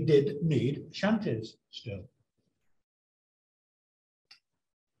 So they did need shanties still.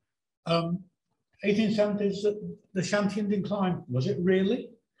 1870s, the shanty in decline. Was it really?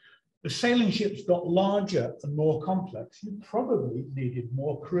 The sailing ships got larger and more complex. You probably needed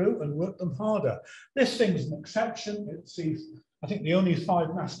more crew and worked them harder. This thing's an exception. It's I think the only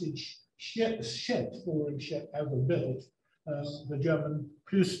 5-masted four-ring ship ever built, the German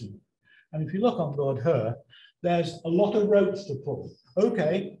Preußen. And if you look on board her, there's a lot of ropes to pull.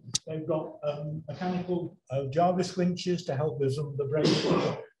 Okay, they've got mechanical Jarvis winches to help with some of the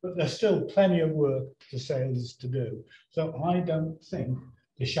braking, but there's still plenty of work for sailors to do. So I don't think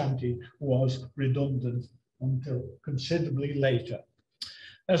the shanty was redundant until considerably later.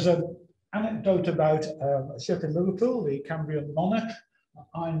 There's an anecdote about a ship in Liverpool, the Cambrian Monarch, an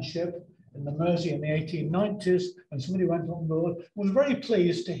iron ship in the Mersey in the 1890s, and somebody went on board, was very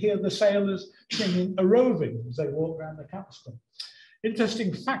pleased to hear the sailors singing a roving as they walked around the capstan.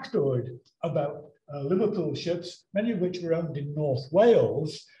 Interesting factoid about Liverpool ships, many of which were owned in North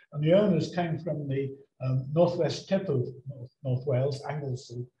Wales, and the owners came from the northwest tip of North Wales,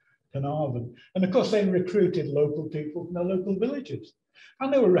 Anglesey, Carnarvon. And of course, they recruited local people from their local villages.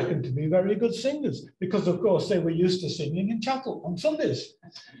 And they were reckoned to be very good singers because, of course, they were used to singing in chapel on Sundays.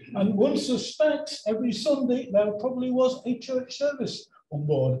 And one suspects every Sunday there probably was a church service on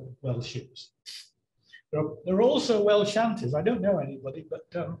board Welsh ships. There are also Welsh shanties. I don't know anybody, but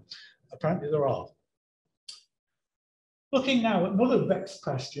apparently there are. Looking now at another vexed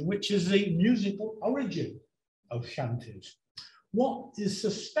question, which is the musical origin of shanties. What is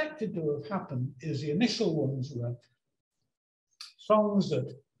suspected to have happened is the initial ones were songs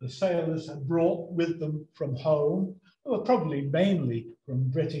that the sailors had brought with them from home, were probably mainly from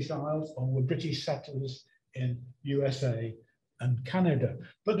British Isles or were British settlers in USA and Canada.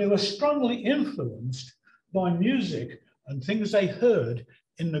 But they were strongly influenced by music and things they heard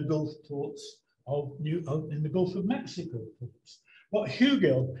in the Gulf ports in the Gulf of Mexico ports. What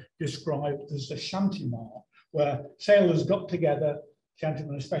Hugill described as the shanty mark, where sailors got together,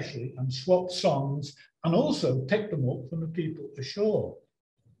 shantymen especially, and swapped songs and also picked them up from the people ashore.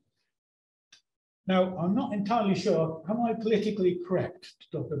 Now, I'm not entirely sure, am I politically correct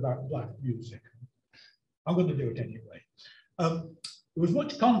to talk about black music? I'm going to do it anyway. There was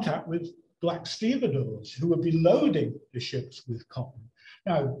much contact with black stevedores who would be loading the ships with cotton.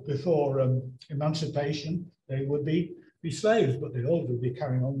 Now, before emancipation, they would be slaves, but they'd also be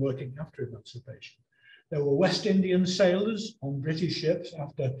carrying on working after emancipation. There were West Indian sailors on British ships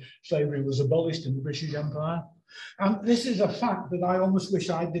after slavery was abolished in the British Empire. And this is a fact that I almost wish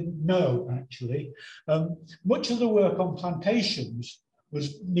I didn't know, actually. Much of the work on plantations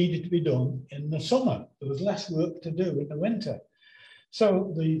needed to be done in the summer. There was less work to do in the winter.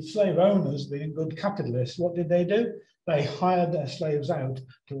 So the slave owners, being good capitalists, what did? They hired their slaves out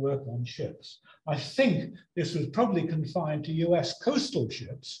to work on ships. I think this was probably confined to US coastal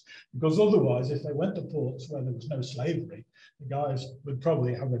ships, because otherwise, if they went to ports where there was no slavery, the guys would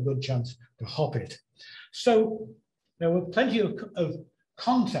probably have a good chance to hop it. So there were plenty of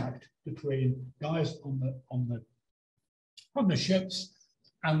contact between guys on the ships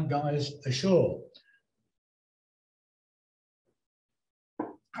and guys ashore.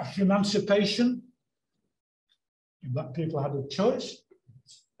 After emancipation, black people had a choice.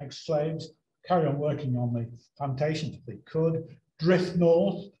 Ex-slaves carry on working on the plantations if they could, drift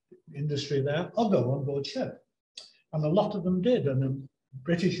north, industry there, or go on board ship. And a lot of them did, and the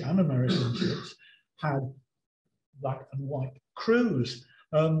British and American ships had black and white crews.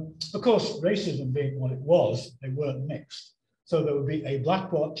 Of course, racism being what it was, they weren't mixed. So there would be a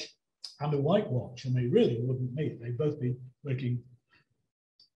black watch and a white watch, and they really wouldn't meet. They'd both be working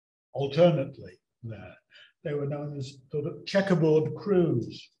alternately there. They were known as sort of checkerboard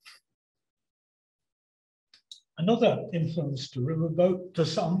crews. Another influence to riverboat, to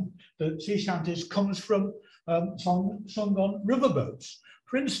song, the sea shanties comes from sung on riverboats.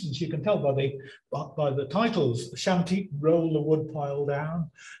 For instance, you can tell by the titles, shanty, roll the wood pile down,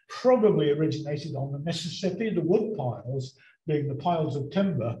 probably originated on the Mississippi, the wood piles being the piles of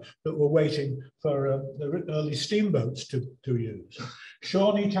timber that were waiting for the early steamboats to use.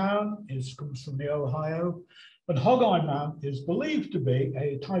 Shawneetown comes from the Ohio, and Hog Eye Man is believed to be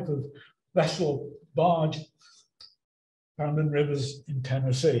a type of vessel, barge, found in rivers in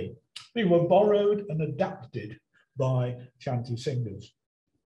Tennessee. They were borrowed and adapted by shanty singers.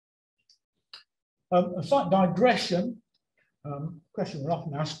 A slight digression, question we're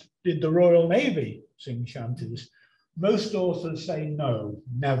often asked, did the Royal Navy sing shanties? Most authors say no,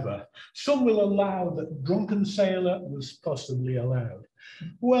 never. Some will allow that drunken sailor was possibly allowed.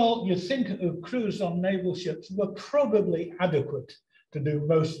 Well, you think of crews on naval ships were probably adequate to do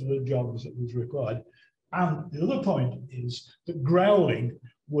most of the jobs that was required. And the other point is that growling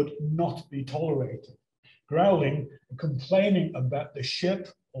would not be tolerated. Growling, complaining about the ship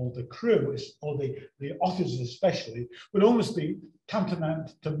or the crew, or the officers especially, would almost be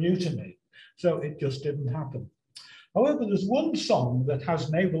tantamount to mutiny. So it just didn't happen. However, there's one song that has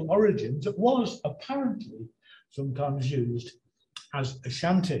naval origins that was apparently sometimes used as a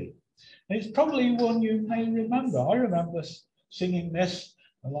shanty. And it's probably one you may remember. I remember singing this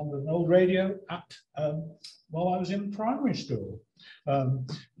along with an old radio while I was in primary school.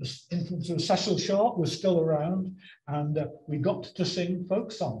 The influence of Cecil Sharp was still around, and we got to sing folk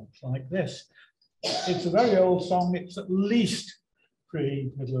songs like this. It's a very old song. It's at least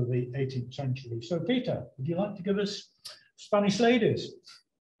middle of the 18th century. So Peter, would you like to give us Spanish Ladies?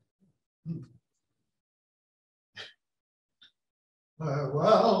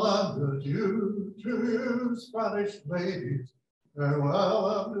 Farewell and adieu to you, Spanish ladies.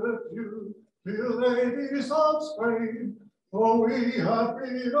 Farewell and adieu to you, ladies of Spain. For we have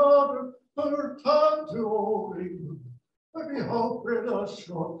been ordered to return to old England, but we hope in a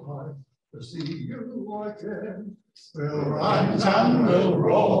short time to see you again. We'll rant and we'll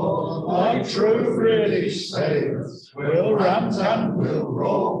roar like true British sailors. We'll rant and we'll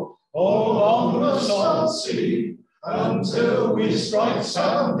roar all on the salt sea until we strike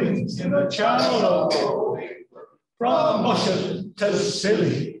soundings in the channel of old England. From Usher to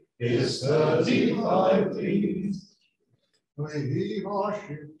Scilly is 35 leagues. We heave our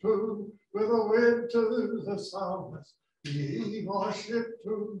ship to with a wind to the southwest. We heave our ship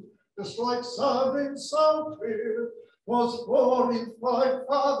to just like sounding so clear, was 45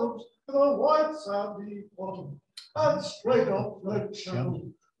 fathoms with a white sandy bottom, and straight up the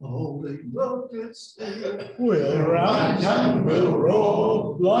channel, holding the steer. We'll rant and we'll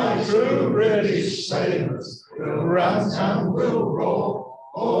roar like true British sailors. We'll rant and we'll roar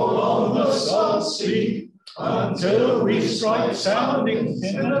all on the South Sea until we strike soundings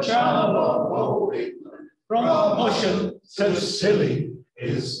in the channel of Old England. From Ocean to Scilly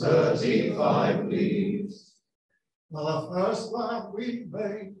is 35 leagues. The first land we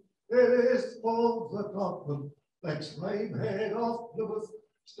made, it is called the Gotland. Next lane head off Plymouth,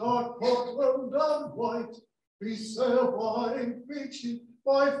 start Portland and White. We sail by Beachy,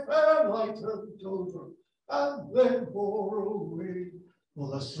 by Fairlight and Dover, and then bore away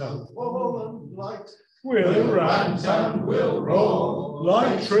for the Southmoreland light. We'll rant and we'll roar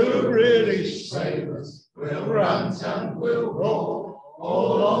like true British sailors. We'll rant and we'll roar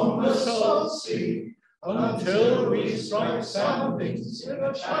all on the South Sea until we strike soundings in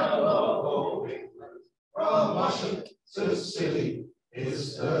the channel of Old England. From Ocean to Scilly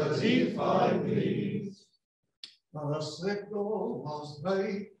is 35 leagues. And a signal was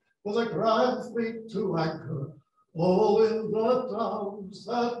made for the Grand Fleet to anchor, all in the Downs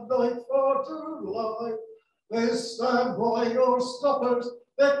that night for to lie. They stand by your stoppers,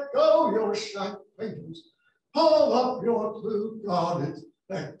 let go your shank painters, haul up your blue guarded,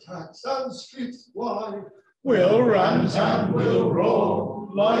 let tacks and streets wide. We'll rant and we'll roar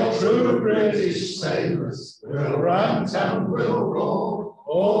like true British sailors. We'll rant and we'll roar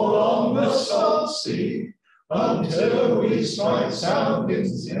all on the South Sea until we strike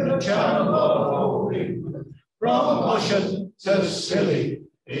soundings in the channel of Old England. From Ocean to Scilly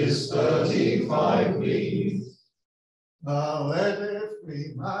is 35 leagues. Now let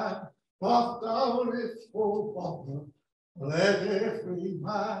every man quaff down his full bottle. Let every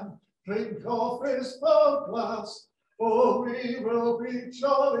man drink off his full glass, for we will be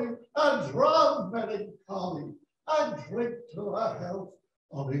jolly and drown melancholy, and drink to the health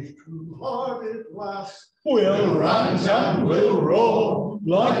of his true-hearted lass. We'll rant and we'll roar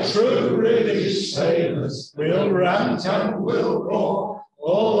like true British sailors. We'll rant and we'll roar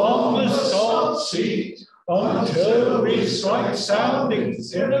all on the South Sea until we strike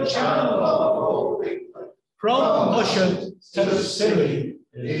soundings in the channel of Old England. From Ocean to Scilly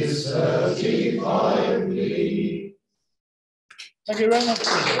is 35 leagues. Thank you very much.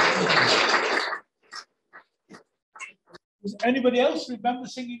 Does anybody else remember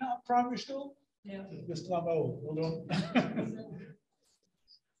singing at primary school? Yeah. Just I'm old. Hold on.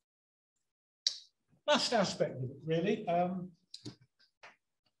 Last aspect of it, really.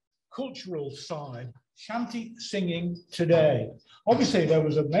 Cultural side. Shanty singing today. Obviously, there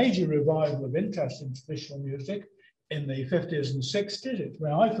was a major revival of interest in traditional music in the 50s and 60s. It's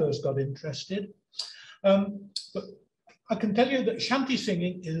when I first got interested. But I can tell you that shanty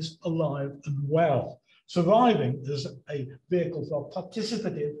singing is alive and well, surviving as a vehicle for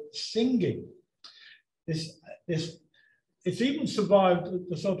participative singing. It's even survived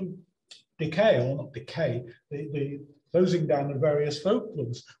the sort of decay, or not decay, the closing down of various folk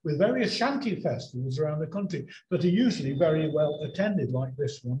clubs with various shanty festivals around the country that are usually very well attended, like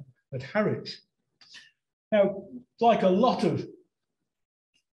this one at Harwich. Now, like a lot of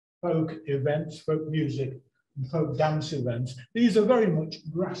folk events, folk music, and folk dance events, these are very much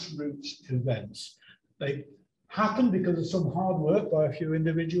grassroots events. They happen because of some hard work by a few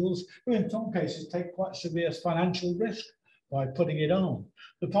individuals who in some cases take quite severe financial risk by putting it on.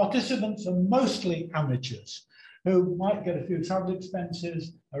 The participants are mostly amateurs who might get a few travel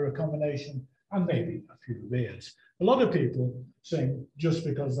expenses, a accommodation, and maybe a few beers. A lot of people sing just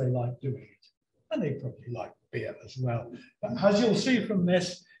because they like doing it, and they probably like beer as well. But as you'll see from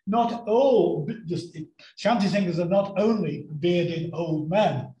this, not all shanty singers are not only bearded old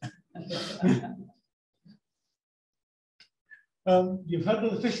men. You've heard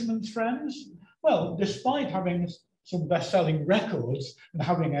of the Fisherman's Friends? Well, despite having some best-selling records and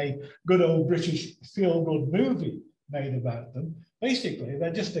having a good old British feel-good movie made about them, basically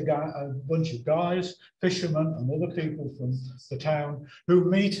they're just a bunch of guys, fishermen and other people from the town who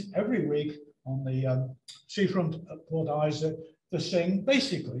meet every week on the seafront at Port Isaac to sing,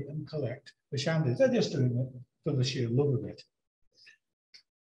 basically, and collect the shanties. They're just doing it for the sheer love of it.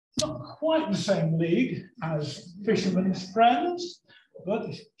 Not quite the same league as Fisherman's Friends, but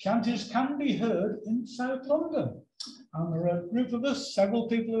shanties can be heard in South London. And there are a group of us, several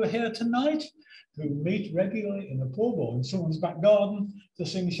people who are here tonight, who meet regularly in a pub or in someone's back garden to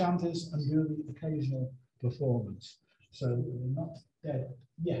sing shanties and do the occasional performance. So we're not dead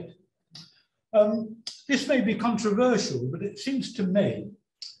yet. This may be controversial, but it seems to me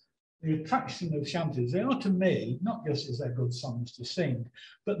the attraction of shanties, they are to me, not just as they're good songs to sing,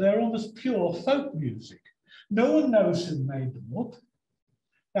 but they're almost pure folk music. No one knows who made them up.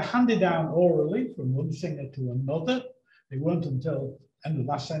 They're handed down orally from one singer to another. They weren't until end of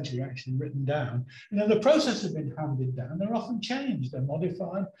last century actually written down. And in the process of being handed down, they're often changed, they're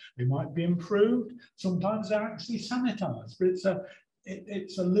modified, they might be improved. Sometimes they're actually sanitized, but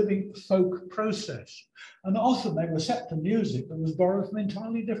it's a living folk process. And often they were set to music that was borrowed from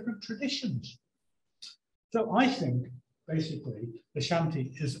entirely different traditions. So I think, basically, the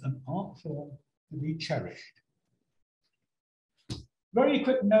shanty is an art form to be cherished. Very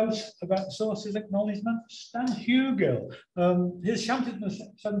quick note about sources acknowledgement. Stan Hugill, his Shanties in the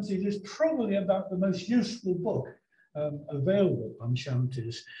 70s is probably about the most useful book available on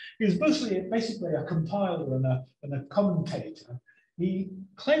shanties. He was basically a compiler and a commentator. He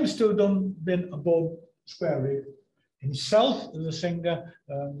claims to have been aboard Square Rig himself as a singer.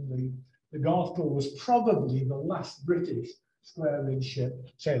 The Garthpool was probably the last British Square Rig ship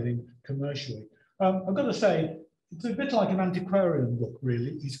sailing commercially. I've got to say, it's a bit like an antiquarian book,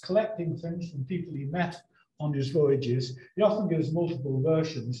 really. He's collecting things from people he met on his voyages. He often gives multiple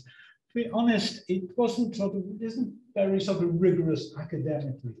versions. To be honest, it isn't very sort of rigorous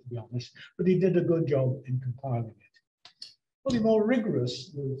academically, to be honest, but he did a good job in compiling it. Probably more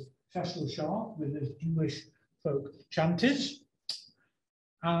rigorous was Cecil Sharp with his English folk shanties.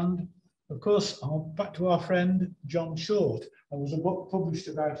 And of course, back to our friend John Short. There was a book published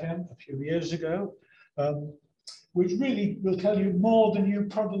about him a few years ago, which really will tell you more than you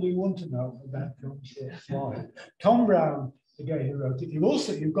probably want to know about John Short's life. Tom Brown, the guy who wrote it,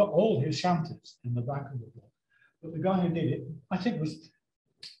 you've got all his shanties in the back of the book. But the guy who did it, I think, was,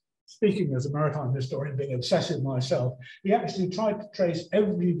 speaking as a maritime historian, being obsessive myself, he actually tried to trace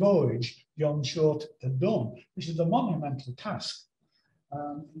every voyage John Short had done, which is a monumental task.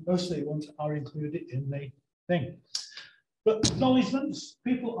 Most of the ones are included in the thing. But acknowledgements,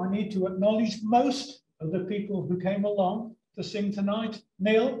 people I need to acknowledge most of the people who came along to sing tonight.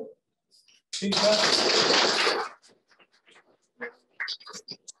 Neil, Peter.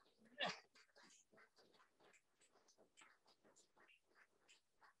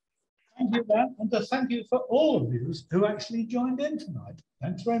 Thank you, Dan, and to thank you for all of you who actually joined in tonight.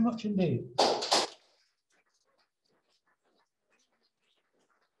 Thanks very much indeed.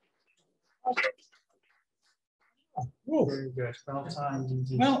 Oh, very good. Well timed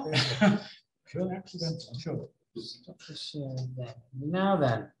indeed. Well, purely accidental, sure. Now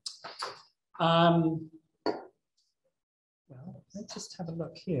then, well, let's just have a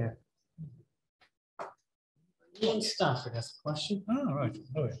look here. Ian Stafford has a question. Oh, right.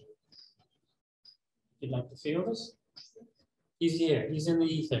 Oh, yeah. You'd like to field us? He's here. He's in the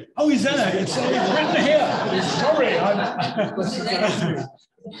ether. Oh, he's there. It's written here. Sorry.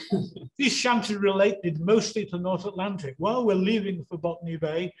 These shanties related mostly to North Atlantic. While we're leaving for Botany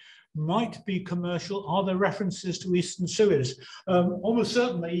Bay, might be commercial. Are there references to Eastern Suez? Almost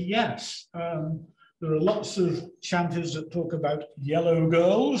certainly, yes. There are lots of shanties that talk about yellow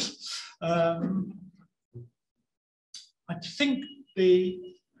girls. I think the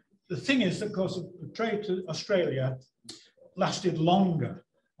thing is that, of course, the trade to Australia lasted longer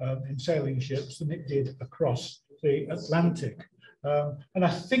in sailing ships than it did across the Atlantic. And I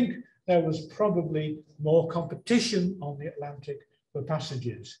think there was probably more competition on the Atlantic for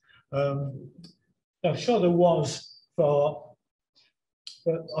passages. I'm sure there was for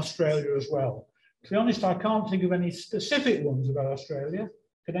Australia as well. To be honest, I can't think of any specific ones about Australia.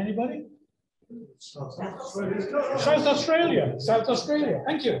 Can anybody? South Australia. South Australia.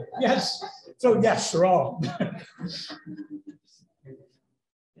 Thank you. Yes. So yes, there are.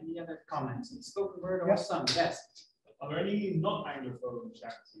 Any other comments? Spoken word or sung? Yes. Are there any non-Anglophone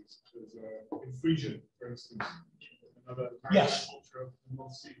shanties? There's in Frisian, for instance. Yes.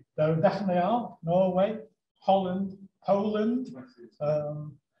 There definitely are. Norway, Holland, Poland.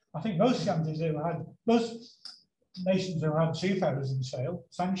 I think most shanties most nations who had seafarers in sail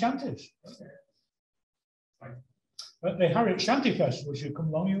sang shanties. Okay. At the Harwich Shanty Festival, if you come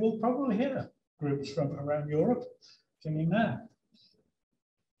along, you will probably hear groups from around Europe singing there.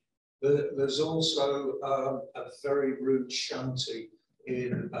 There's also a very rude shanty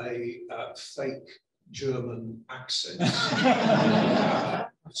in a fake German accent.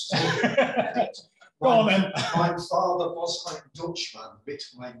 Go on then. My father was ein Dutchman, mit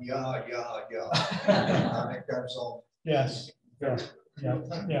mein ja. And it goes on. Yes. Yeah.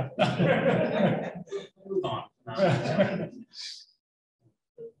 Move on.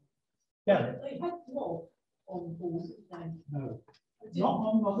 Yeah. They had more on board then. No. Not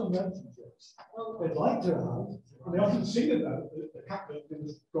on modern merchant ships. They'd like to have, and they often sing about the captain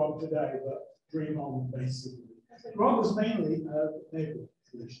was gone today, but dream on basically. Grog was mainly naval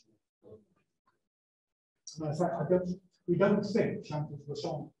tradition. And in fact, we don't think shanties were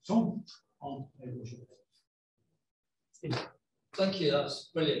sung on naval ships. Thank you, that's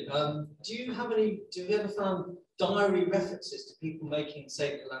brilliant. Do you ever found diary references to people making,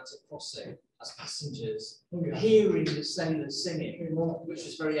 say, the Atlantic crossing as passengers, hearing the sailors singing, which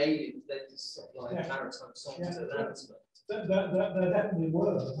was very alien? They just sort of like maritime songs to announcement. There definitely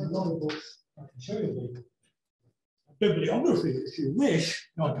were. A lot of books, I can show you the bibliography if you wish.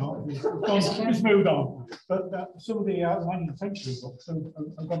 No, I can't. It's moved on. But some of the 19th century books have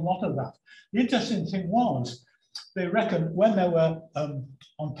got a lot of that. The interesting thing was, they reckon when they were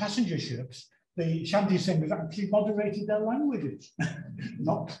on passenger ships, the shanty singers actually moderated their languages,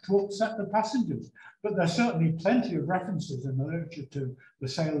 not to upset the passengers. But there's certainly plenty of references in the literature to the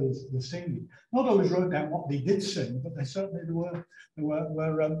sailors the singing. Not always wrote down what they did sing, but they certainly were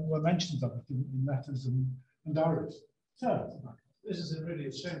mentions of it in letters and diaries. So this is really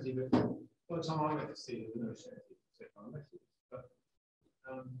a shanty, but by the time I went to sea, there was no shanty. But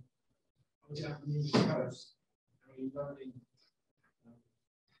I was out on the East Coast. Running,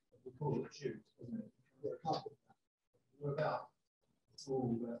 we call it tubes, wasn't it? We're about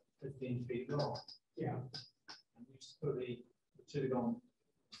 15 feet long. Yeah. And we used to put the tube on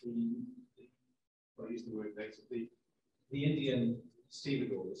I use the word basically, the Indian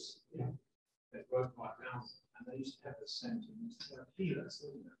stevedores. Yeah. That worked quite down, and they used to have a scent and used to have peelers,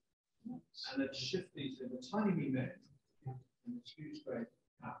 wasn't it? And they'd shift these in a tiny wee men in this huge great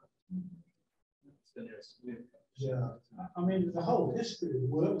cap. That's the nearest we've got. Yeah, I mean, the whole history of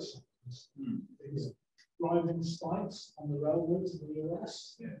work signs, driving spikes on the railroads of the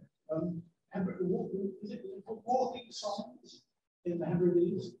US. Yeah. Is it walking signs in the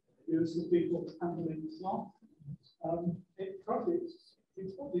Hebrides used for people handling cloth?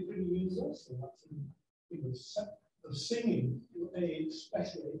 It's probably pretty universal. The singing,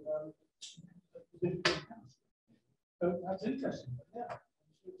 especially so that's interesting. But yeah,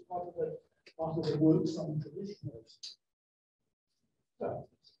 it's part of the work song tradition. So,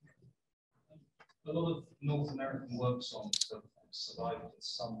 a lot of North American work songs have survived in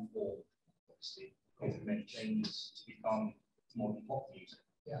some form, obviously, with many changes to become modern pop music.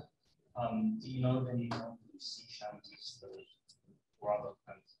 Yeah. Do you know of any sea shanties or other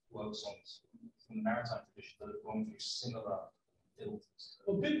kind of work songs from the maritime tradition that have gone through similar filters?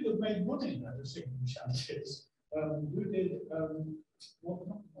 Well, people have made money out of singing shanties. We did what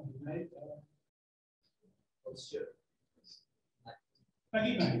we made. What's your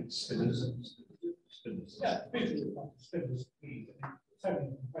Maggie made spinners? Yeah, visually spinners. Very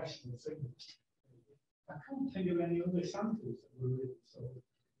professional singers. I can't think of any other shanties that were really so.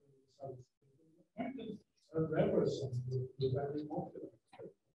 Railroad songs were very popular.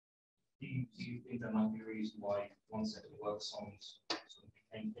 Do you think there might be a reason why one set of work songs sort of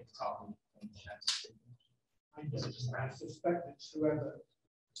became picked up on shanties? I suspect it's whoever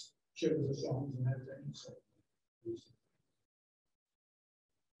chose the songs and everything. So.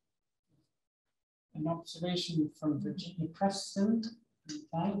 An observation from Virginia Preston.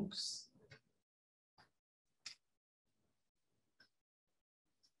 Thanks.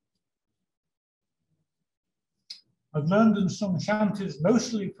 I've learned and sung shanties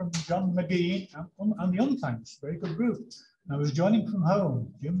mostly from John McGee and the Unthanks, very good group. And I was joining from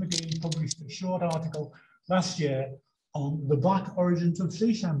home. Jim McGee published a short article last year on the black origins of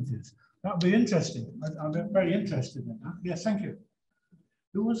sea shanties. That would be interesting. I'm very interested in that. Yes, thank you.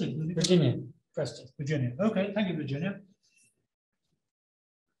 Who was it? Virginia Preston. Virginia. Okay, thank you, Virginia.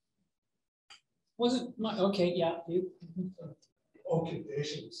 Was it my okay? Yeah. You.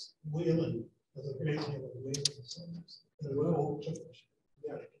 Occupations, whaling. There's a great deal of whaling songs. They were all Turkish.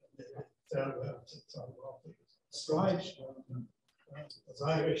 Yeah, stripes, as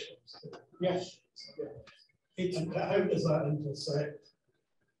Irish ones. Yes. And how does that intersect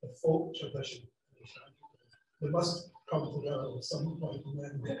the folk tradition? They must come together at some point and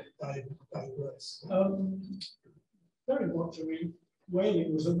then digress. Very much. I mean,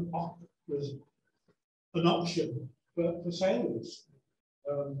 whaling was an option for sailors.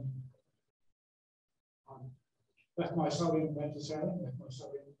 Left my sailing and went to sailing, left my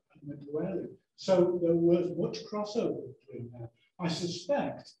sailing and went to whaling. So there was much crossover between them. I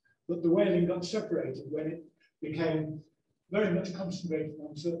suspect that the whaling got separated when it became very much concentrated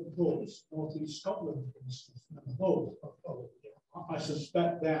on certain ports, northeast Scotland, for instance, and the whole. I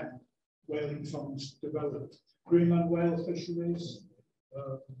suspect then whaling songs developed. Greenland whale fisheries,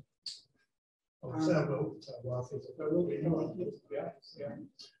 Several. There will be, yeah. And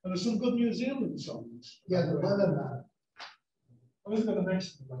there's some good New Zealand songs. Yeah, the Weatherman. I was going to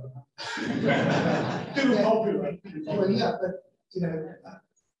mention the Weatherman. Too popular. Well, yeah, but you know,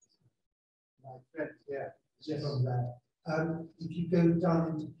 my friend, from there. If you go down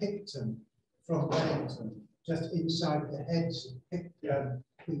into Picton from Wellington, just inside the heads of Picton,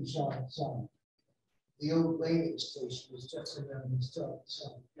 inside side. The old whaling station was just around the start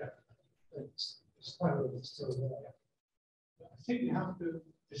side. Yeah. It's quite a lot still there. I think you have to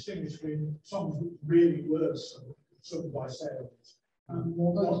distinguish between songs which really were sung by sailors and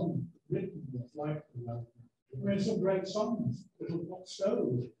more modern written like that. I mean, some great songs, Little Pot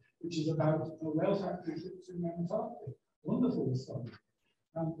Stove, which is about a whale factory that's in the Antarctic. Wonderful song.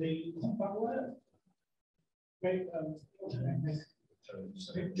 And the Humpback Whale. Great, what's his name?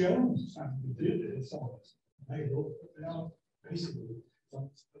 Nick Jones sang the beautiful songs. They are basically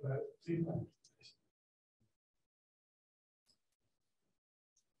songs about sea factories.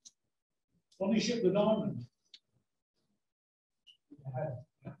 Only Ship the Diamond.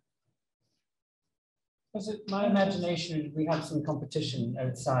 Was it my imagination? We had some competition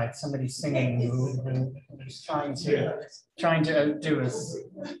outside. Somebody singing who was trying to outdo us.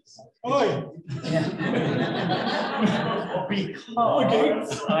 Oi! Yeah.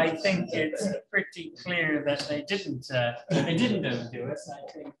 Because I think it's pretty clear that they didn't outdo us.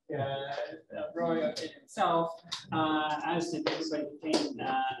 I think Roy outdid himself, as did everybody who came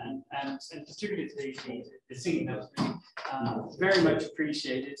and distributed the singing. That was really very much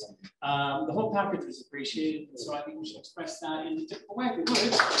appreciated. The whole package was appreciated, and so I think we should express that in a different way. We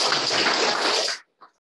would.